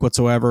 nothing broke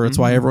whatsoever. It's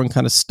why everyone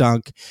kind of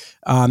stunk.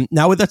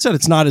 Now, with that said,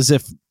 it's not as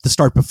if the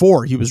start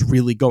before he was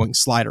really going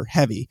slider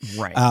heavy.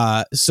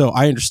 Right. So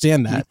I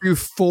understand that. He threw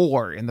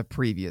 4 in the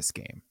previous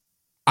game.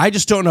 I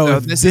just don't know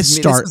if this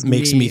start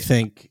makes me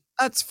think.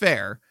 That's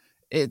fair.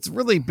 It's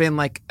really been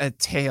like a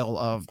tale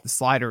of the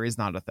slider is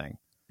not a thing.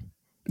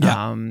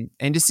 Yeah.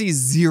 And to see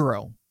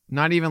 0,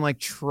 not even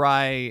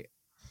try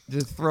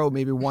to throw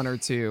maybe 1 or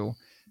 2,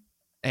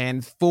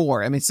 and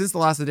 4. I mean, since the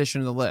last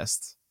edition of the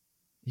list,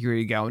 here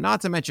you go.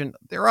 Not to mention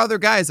there are other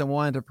guys I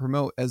wanted to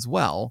promote as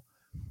well.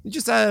 You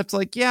just have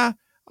to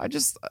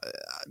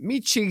me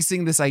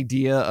chasing this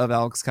idea of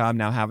Alex Cobb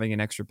now having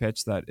an extra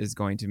pitch that is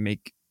going to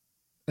make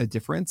a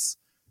difference.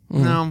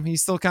 No,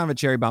 he's still kind of a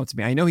cherry bomb to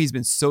me. I know he's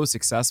been so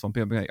successful.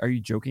 People be like, "Are you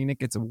joking,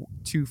 Nick? It's a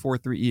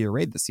 2.43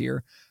 ERA this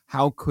year.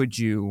 How could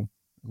you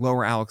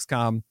lower Alex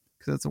Cobb?"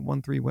 Because it's a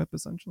 1.3 WHIP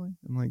essentially.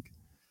 I'm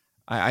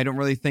I don't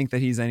really think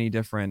that he's any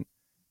different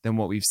than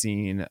what we've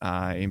seen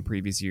in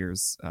previous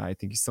years. I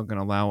think he's still going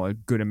to allow a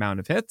good amount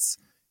of hits.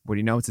 What do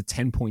you know? It's a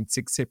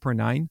 10.6 hit per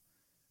 9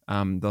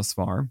 thus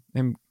far.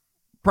 And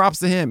props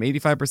to him.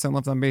 85%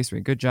 left on base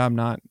rate. Good job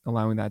not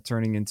allowing that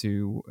turning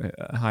into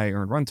a high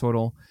earned run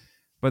total.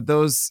 But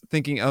those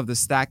thinking of the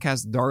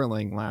StatCast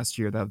darling last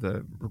year, that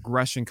the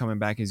regression coming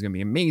back is going to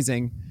be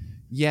amazing.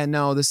 Yeah,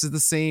 no, this is the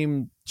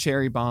same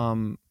cherry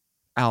bomb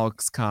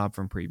Alex Cobb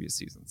from previous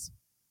seasons.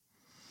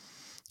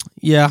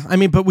 Yeah, I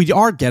mean, but we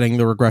are getting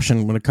the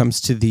regression when it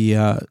comes to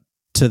the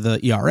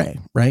ERA,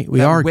 right? We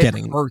are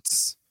getting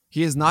hurts.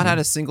 He has not had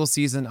a single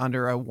season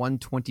under a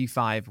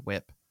 125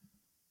 WHIP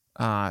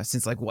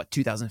since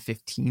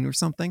 2015 or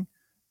something.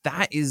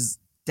 That is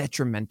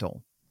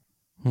detrimental.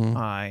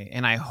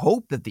 And I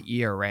hope that the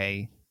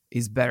ERA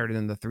is better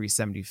than the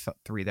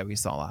 3.73 that we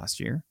saw last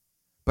year.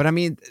 But I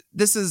mean,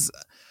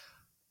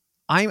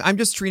 I'm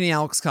just treating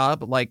Alex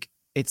Cobb like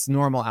it's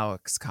normal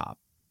Alex Cobb.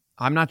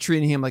 I'm not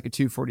treating him like a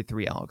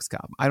 2.43 Alex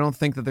Cobb. I don't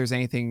think that there's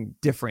anything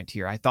different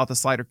here. I thought the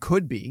slider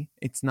could be.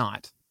 It's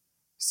not.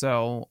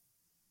 So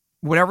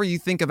whatever you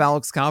think of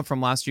Alex Cobb from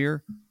last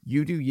year,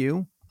 you do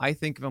you. I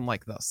think of him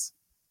like this.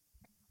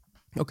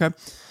 Okay.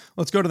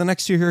 Let's go to the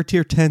next tier here,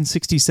 tier 10,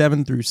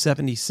 67 through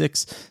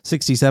 76.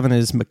 67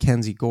 is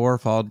Mackenzie Gore,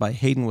 followed by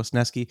Hayden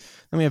Wisniewski.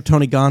 Then we have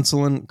Tony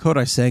Gonsolin,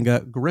 Kodai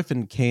Senga,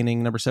 Griffin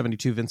Caning, number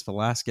 72, Vince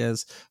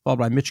Velasquez, followed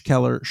by Mitch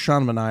Keller,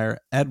 Sean Manayer,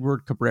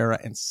 Edward Cabrera,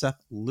 and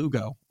Seth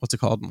Lugo. What's it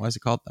called, and why is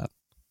it called that?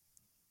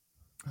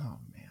 Oh,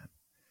 man.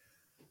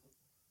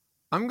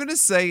 I'm going to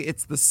say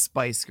it's the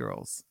Spice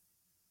Girls.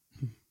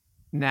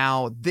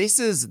 Now, this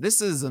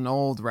is an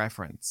old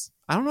reference.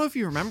 I don't know if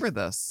you remember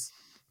this.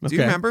 Do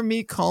you remember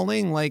me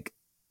calling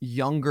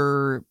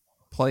younger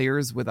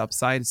players with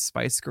upside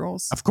Spice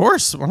Girls? Of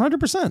course,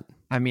 100%.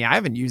 I mean, I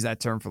haven't used that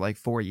term for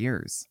 4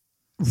 years.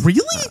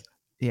 Really?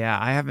 Yeah,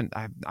 I haven't.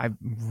 I've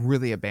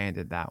really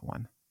abandoned that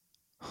one.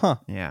 Huh.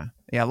 Yeah.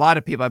 A lot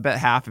of people, I bet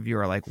half of you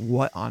are like,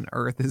 what on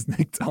earth is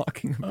Nick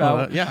talking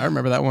about? Yeah, I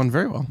remember that one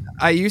very well.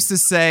 I used to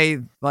say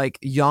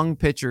young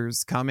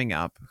pitchers coming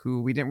up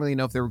who we didn't really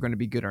know if they were going to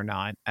be good or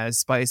not as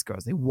Spice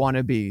Girls. They want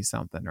to be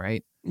something,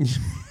 right?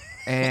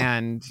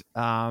 And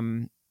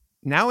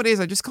nowadays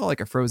I just call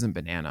a frozen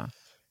banana.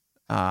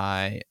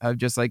 Of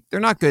just they're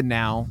not good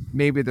now.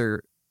 Maybe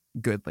they're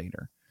good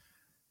later.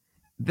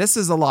 This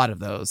is a lot of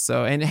those.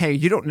 So, and hey,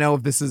 you don't know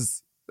if this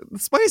is the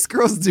Spice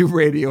Girls do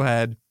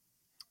Radiohead.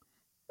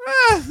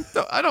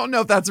 I don't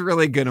know if that's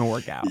really going to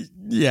work out.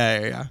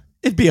 Yeah.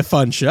 It'd be a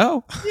fun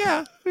show.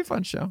 Yeah, it'd be a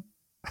fun show.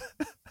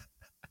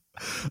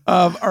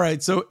 All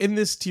right. So in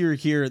this tier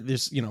here,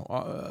 there's,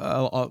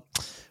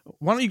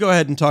 why don't you go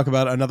ahead and talk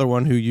about another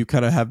one who you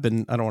kind of have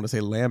been, I don't want to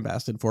say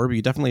lambasted for, but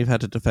you definitely have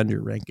had to defend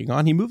your ranking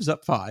on. He moves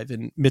up 5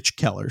 in Mitch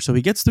Keller. So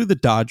he gets through the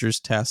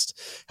Dodgers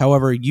test.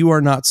 However, you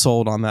are not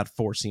sold on that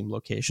 4-seam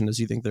location as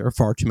you think there are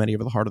far too many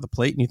over the heart of the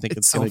plate and you think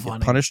it's going to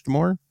get punished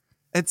more.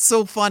 It's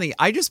so funny.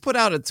 I just put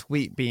out a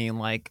tweet being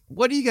like,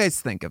 what do you guys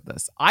think of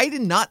this? I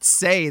did not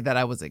say that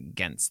I was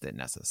against it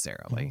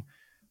necessarily,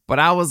 but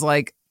I was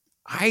like,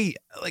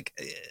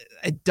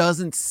 it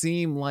doesn't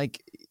seem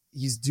like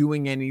he's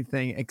doing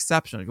anything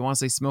exceptional. If you want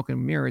to say smoke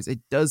and mirrors, it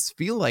does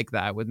feel like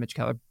that with Mitch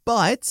Keller,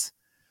 but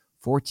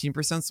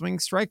 14% swing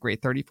strike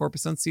rate, 34%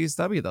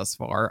 CSW thus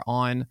far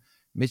on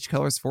Mitch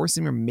Keller's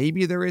four-seamer.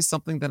 Maybe there is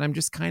something that I'm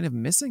just kind of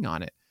missing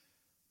on it.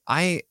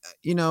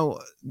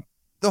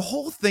 The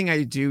whole thing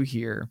I do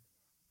here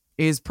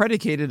is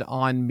predicated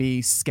on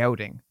me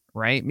scouting,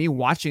 right? Me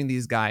watching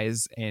these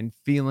guys and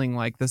feeling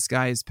like this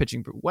guy is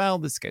pitching well,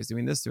 this guy's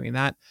doing this, doing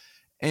that.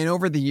 And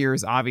over the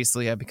years,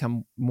 obviously, I've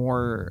become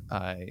more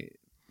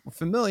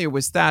familiar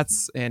with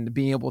stats and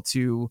being able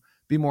to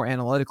be more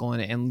analytical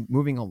and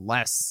moving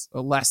less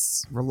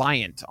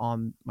reliant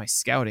on my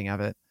scouting of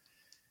it.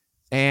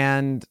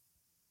 And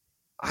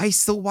I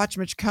still watch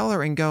Mitch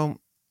Keller and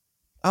go,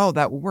 oh,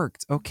 that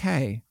worked.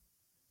 Okay.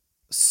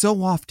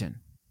 So often,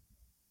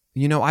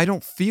 I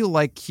don't feel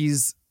like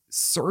he's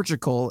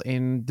surgical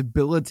in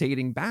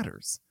debilitating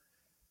batters.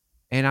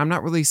 And I'm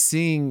not really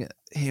seeing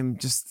him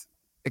just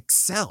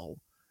excel.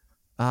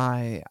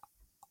 I've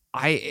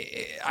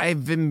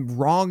been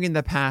wrong in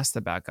the past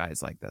about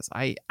guys like this.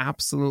 I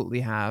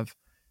absolutely have.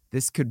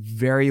 This could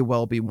very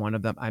well be one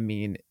of them. I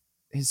mean,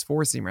 his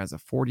four-seamer has a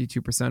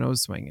 42% O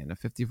swing and a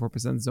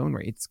 54% zone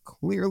rate. It's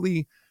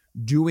clearly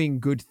doing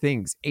good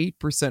things.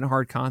 8%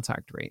 hard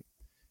contact rate.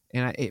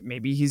 And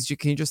maybe you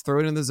can just throw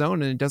it in the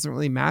zone and it doesn't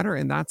really matter.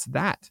 And that's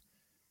that.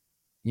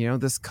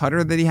 This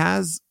cutter that he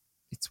has,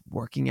 it's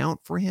working out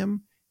for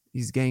him.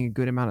 He's getting a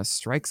good amount of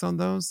strikes on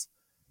those.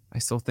 I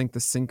still think the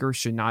sinker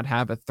should not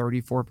have a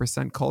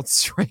 34% called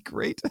strike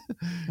rate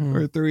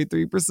or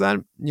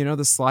 33%.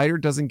 The slider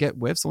doesn't get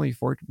whiffs, only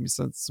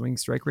 40% swing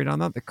strike rate on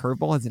that. The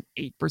curveball has an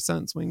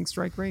 8% swing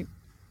strike rate.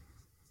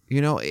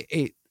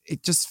 It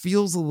just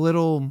feels a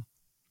little,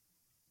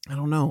 I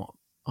don't know,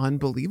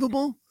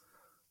 unbelievable,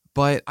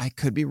 but I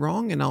could be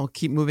wrong and I'll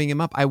keep moving him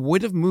up. I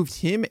would have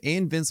moved him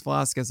and Vince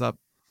Velasquez up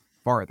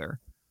farther,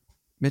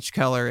 Mitch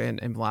Keller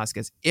and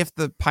Velasquez, if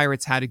the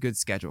Pirates had a good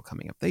schedule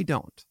coming up. They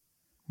don't.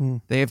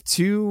 They have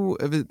two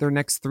of their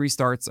next three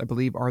starts, I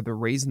believe, are the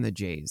Rays and the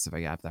Jays, if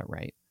I got that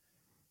right.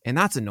 And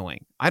that's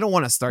annoying. I don't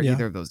want to start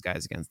either of those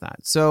guys against that.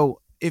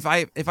 So if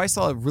I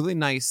saw a really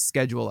nice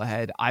schedule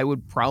ahead, I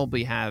would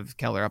probably have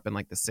Keller up in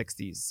like the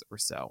 60s or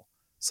so,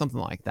 something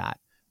like that.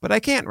 But I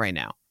can't right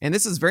now. And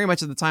this is very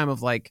much at the time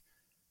of like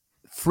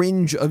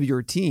fringe of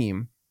your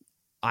team.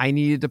 I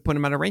needed to put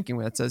him at a ranking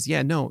where that says,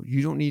 yeah, no,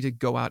 you don't need to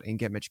go out and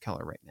get Mitch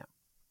Keller right now.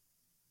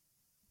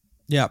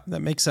 Yeah, that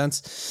makes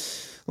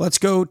sense. Let's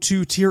go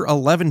to tier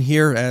 11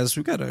 here as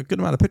we've got a good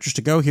amount of pitchers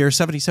to go here.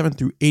 77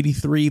 through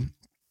 83.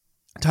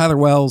 Tyler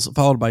Wells,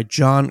 followed by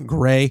John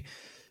Gray,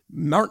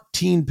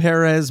 Martin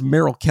Perez,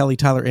 Merrill Kelly,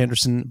 Tyler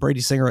Anderson,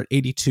 Brady Singer at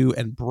 82,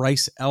 and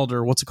Bryce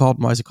Elder. What's it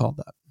called? Why is it called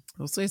that?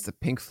 I'll say it's the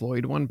Pink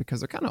Floyd one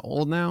because they're kind of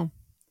old now.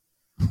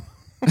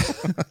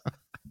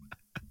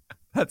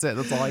 That's it.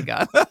 That's all I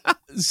got.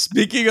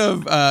 Speaking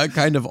of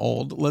kind of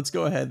old, let's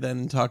go ahead then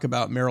and talk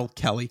about Merrill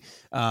Kelly,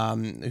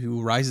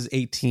 who rises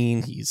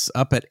 18. He's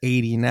up at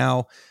 80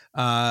 now.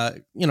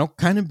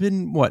 Kind of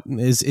been what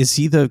is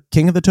he the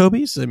king of the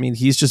Tobies? I mean,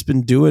 he's just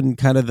been doing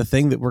kind of the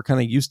thing that we're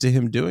kind of used to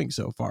him doing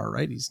so far,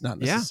 right? He's not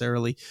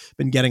necessarily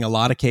been getting a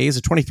lot of Ks.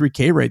 A 23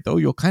 K rate, though,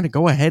 you'll kind of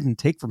go ahead and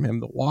take from him.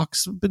 The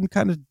walks have been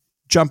kind of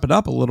jumping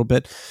up a little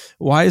bit.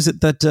 Why is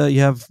it that you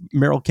have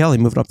Merrill Kelly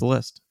moving up the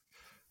list?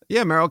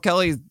 Yeah, Merrill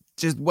Kelly's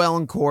just well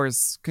in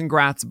course.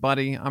 Congrats,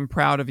 buddy. I'm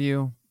proud of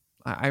you.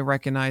 I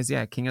recognize,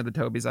 king of the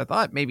Tobies. I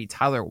thought maybe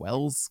Tyler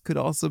Wells could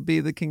also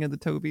be the king of the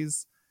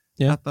Tobies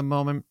at the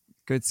moment.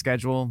 Good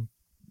schedule,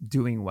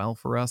 doing well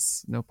for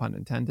us. No pun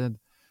intended.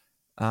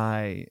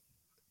 But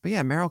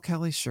yeah, Merrill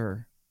Kelly,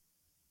 sure.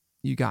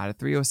 You got it.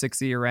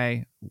 306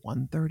 ERA,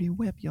 130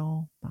 whip,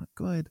 y'all. Not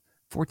good.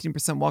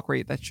 14% walk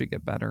rate. That should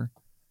get better.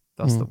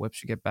 Thus, the whip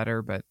should get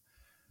better. But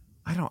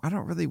I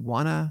don't really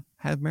want to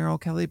have Merrill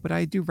Kelly, but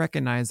I do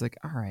recognize, like,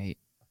 all right,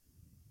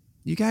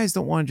 you guys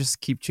don't want to just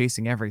keep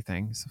chasing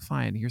everything. So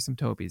fine, here's some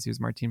Tobies. Here's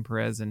Martin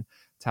Perez and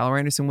Tyler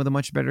Anderson with a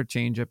much better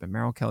changeup and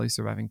Merrill Kelly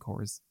surviving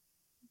cores.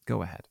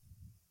 Go ahead.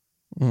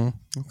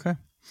 Okay.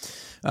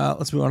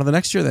 Let's move on to the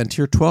next year then.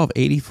 Tier 12,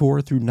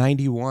 84 through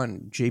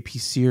 91. JP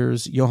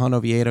Sears, Johan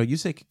Oviedo,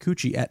 Yusei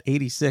Kikuchi at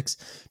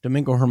 86,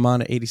 Domingo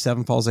Herman at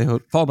 87,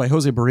 followed by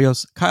Jose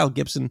Barrios, Kyle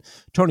Gibson,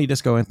 Tony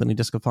Disco, Anthony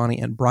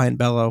Discofani, and Brian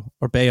Bayo,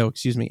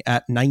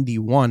 at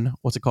 91.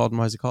 What's it called and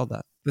why is it called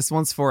that? This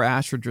one's for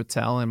Asher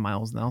Drittel and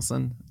Miles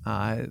Nelson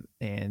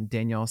and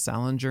Danielle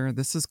Salinger.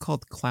 This is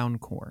called Clown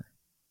Core.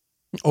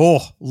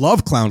 Oh,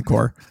 love Clown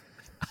Core.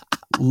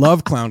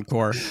 Love Clown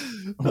Core.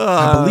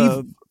 I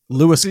believe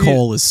Lewis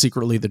Cole is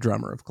secretly the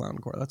drummer of Clown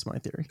Core. That's my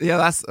theory. Yeah,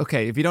 that's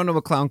okay. If you don't know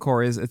what Clown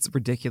Core is, it's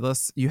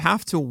ridiculous. You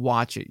have to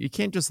watch it. You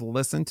can't just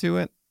listen to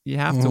it. You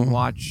have to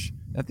watch.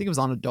 I think it was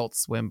on Adult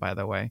Swim, by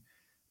the way.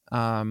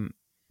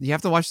 You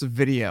have to watch the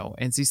video.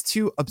 And it's these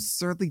two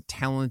absurdly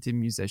talented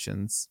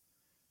musicians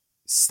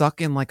stuck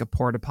in like a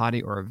porta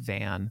potty or a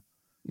van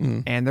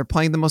and they're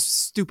playing the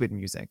most stupid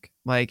music.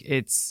 Like,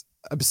 it's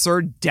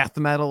absurd death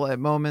metal at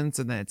moments,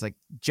 and then it's like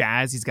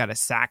jazz. He's got a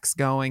sax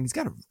going.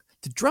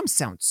 The drums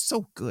sound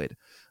so good.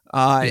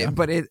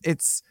 But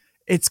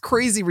it's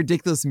crazy,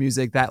 ridiculous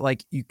music that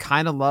like you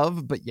kind of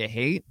love, but you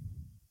hate.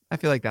 I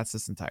feel like that's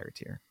this entire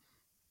tier.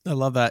 I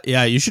love that.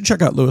 Yeah, you should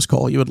check out Lewis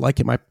Cole. You would like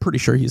him. I'm pretty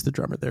sure he's the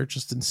drummer there,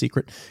 just in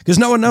secret, because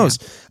no one knows.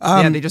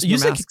 They just wear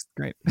masks.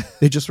 Great.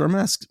 They just wear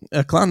masks,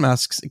 clown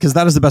masks, because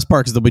that is the best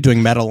part. Because they'll be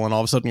doing metal, and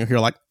all of a sudden you'll hear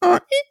like, no,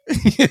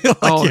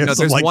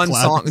 there's one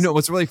song. No,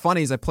 what's really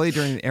funny is I played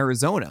during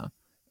Arizona,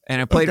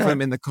 and I played for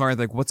them in the car.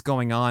 Like, what's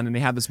going on? And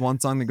they have this one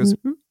song that goes,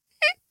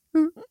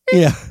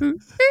 yeah.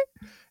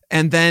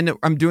 And then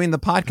I'm doing the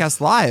podcast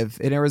live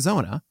in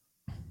Arizona,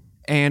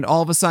 and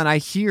all of a sudden I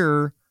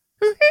hear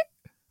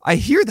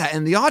that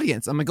in the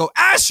audience. I'm gonna go,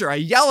 Asher. I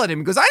yell at him.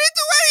 He goes, I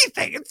didn't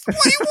do anything.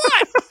 What do you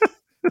want?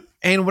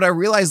 And what I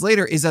realized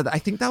later is that I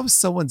think that was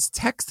someone's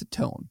text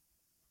tone.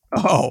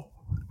 Oh,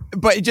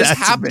 but it just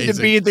happened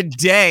to be the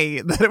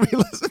day that we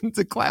listened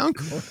to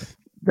Clowncore.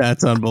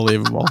 That's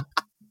unbelievable.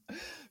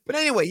 But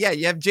anyway, yeah,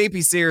 you have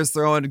JP Sears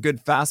throwing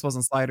good fastballs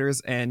and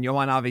sliders, and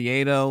Johan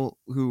Oviedo,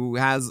 who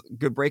has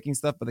good breaking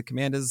stuff, but the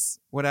command is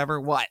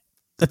whatever. What?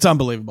 That's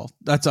unbelievable.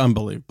 That's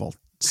unbelievable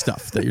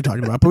stuff that you're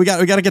talking about. But we got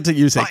to get to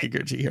Yusei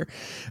Kikuchi here.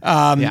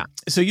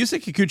 So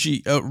Yusei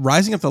Kikuchi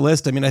rising up the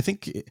list. I mean, I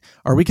think,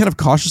 are we kind of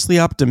cautiously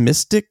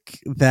optimistic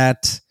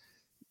that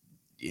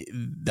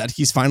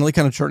he's finally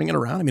kind of turning it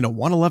around? I mean, a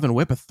 1.11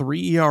 whip, a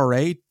 3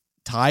 ERA,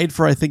 tied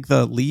for I think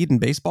the lead in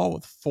baseball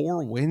with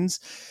 4 wins.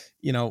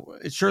 You know,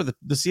 sure, the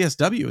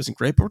CSW isn't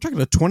great, but we're talking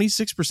a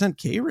 26%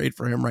 K rate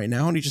for him right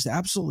now, and he just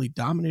absolutely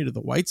dominated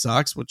the White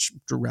Sox, which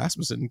Drew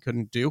Rasmussen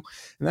couldn't do.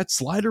 And that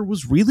slider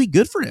was really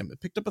good for him. It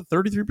picked up a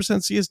 33%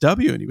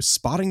 CSW, and he was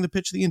spotting the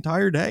pitch the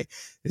entire day.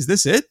 Is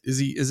this it?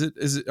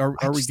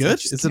 Are we good?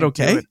 Is it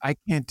okay? I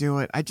can't do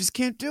it. I just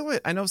can't do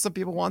it. I know some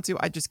people want to.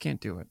 I just can't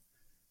do it.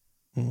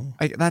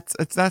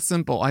 It's that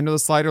simple. I know the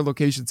slider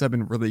locations have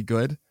been really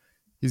good.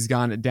 He's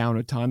gotten it down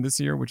a ton this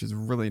year, which is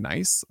really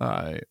nice.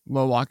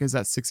 Low walk is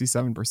at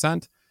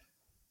 67%,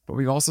 but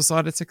we also saw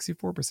it at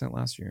 64%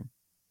 last year.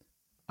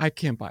 I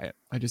can't buy it.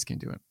 I just can't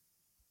do it.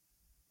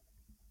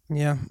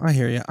 Yeah, I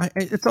hear you.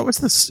 It's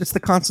always it's the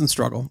constant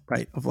struggle,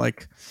 right? Of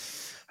like,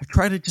 I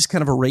try to just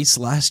kind of erase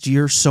last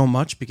year so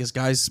much because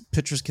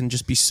pitchers can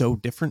just be so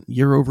different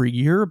year over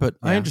year. But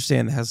I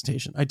understand the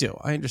hesitation. I do.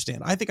 I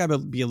understand. I think I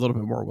would be a little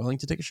bit more willing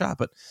to take a shot,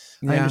 but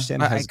I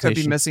understand the hesitation. I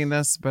could be missing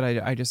this, but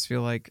I just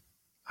feel like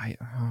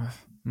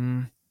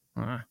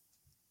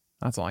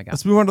that's all I got.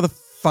 Let's move on to the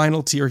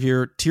final tier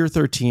here. Tier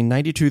 13,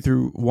 92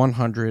 through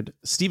 100.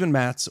 Steven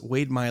Matz,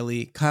 Wade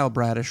Miley, Kyle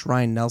Bradish,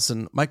 Ryan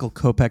Nelson, Michael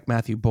Kopech,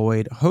 Matthew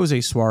Boyd, Jose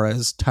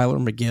Suarez, Tyler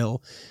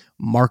McGill,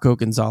 Marco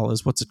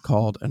Gonzalez. What's it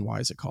called, and why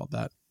is it called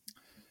that?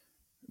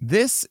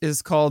 This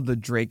is called the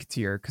Drake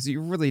tier because you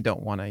really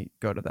don't want to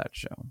go to that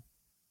show.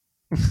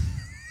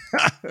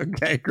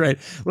 Okay, great.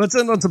 Let's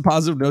end on some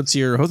positive notes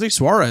here. Jose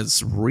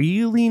Suarez,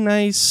 really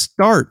nice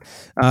start.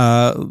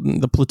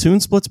 The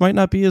platoon splits might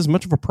not be as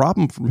much of a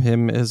problem from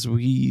him as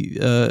we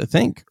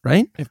think,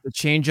 right? If the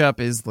changeup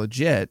is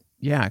legit,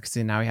 yeah, because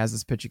now he has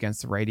this pitch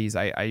against the righties.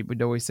 I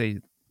would always say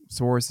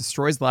Suarez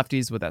destroys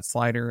lefties with that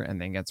slider and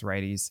then gets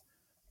righties.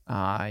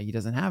 He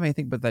doesn't have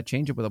anything but that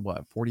changeup with a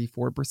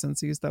 44%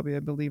 CSW, I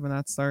believe, in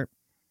that start.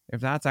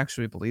 If that's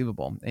actually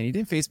believable. And he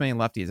didn't face many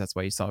lefties. That's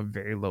why you saw a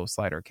very low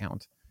slider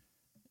count.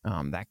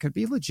 That could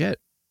be legit,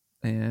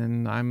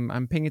 and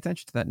I'm paying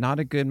attention to that. Not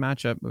a good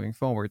matchup moving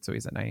forward, so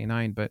he's at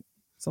 99, but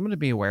someone to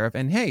be aware of.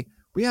 And hey,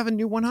 we have a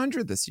new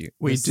 100 this year.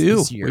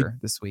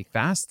 This week,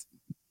 fast.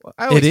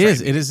 It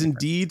is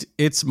indeed.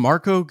 It's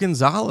Marco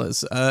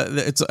Gonzalez.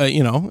 It's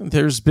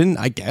there's been,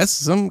 I guess,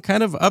 some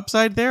kind of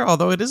upside there.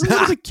 Although it is a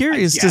little bit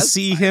curious to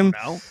see him.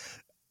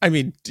 I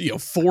mean,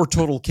 4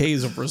 total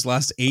Ks over his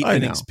last 8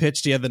 innings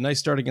pitched. He had the nice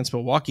start against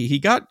Milwaukee. He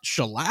got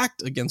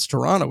shellacked against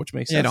Toronto, which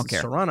makes sense. I don't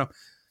care. Toronto.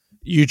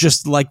 You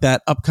just like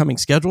that upcoming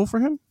schedule for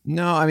him?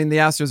 No, I mean, the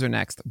Astros are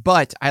next.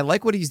 But I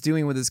like what he's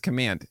doing with his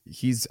command.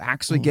 He's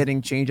actually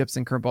getting changeups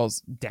and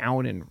curveballs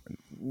down and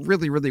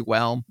really, really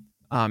well.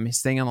 He's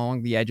staying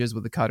along the edges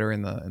with the cutter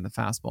and the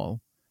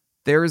fastball.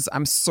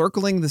 I'm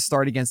circling the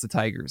start against the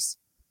Tigers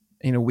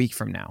in a week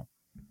from now.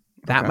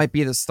 That might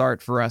be the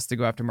start for us to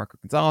go after Marco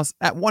Gonzalez.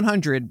 At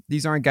 100,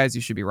 these aren't guys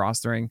you should be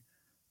rostering.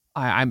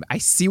 I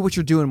see what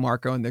you're doing,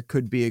 Marco, and there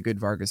could be a good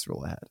Vargas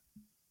rule ahead.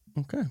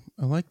 Okay.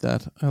 I like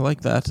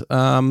that.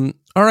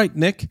 All right,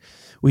 Nick,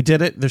 we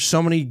did it. There's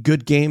so many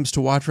good games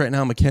to watch right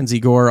now. Mackenzie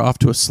Gore off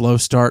to a slow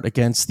start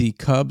against the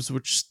Cubs,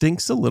 which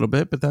stinks a little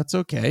bit, but that's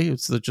okay.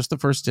 It's just the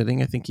first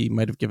inning. I think he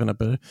might have given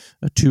up a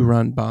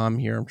 2-run bomb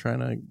here. I'm trying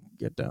to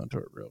get down to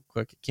it real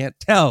quick. I can't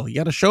tell. You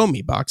got to show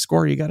me, box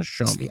score. You got to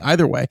show me.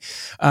 Either way.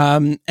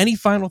 Any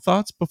final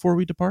thoughts before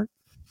we depart?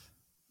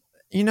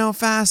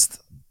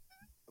 Fast.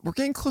 We're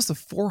getting close to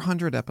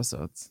 400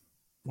 episodes.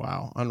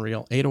 Wow.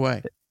 Unreal. 8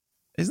 away.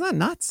 Isn't that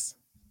nuts?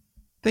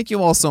 Thank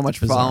you all so much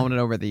for following it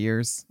over the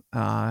years.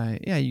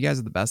 Yeah, you guys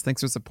are the best.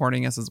 Thanks for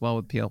supporting us as well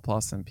with PL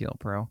Plus and PL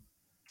Pro.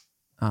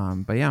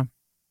 But yeah,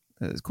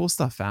 it's cool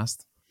stuff,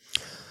 Fast.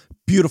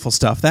 Beautiful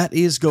stuff. That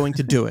is going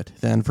to do it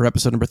then for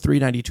episode number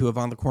 392 of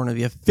On the Corner,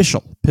 the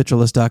official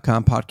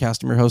PitcherList.com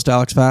podcast. I'm your host,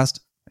 Alex Fast.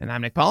 And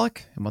I'm Nick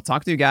Pollock, and we'll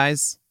talk to you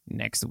guys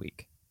next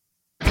week.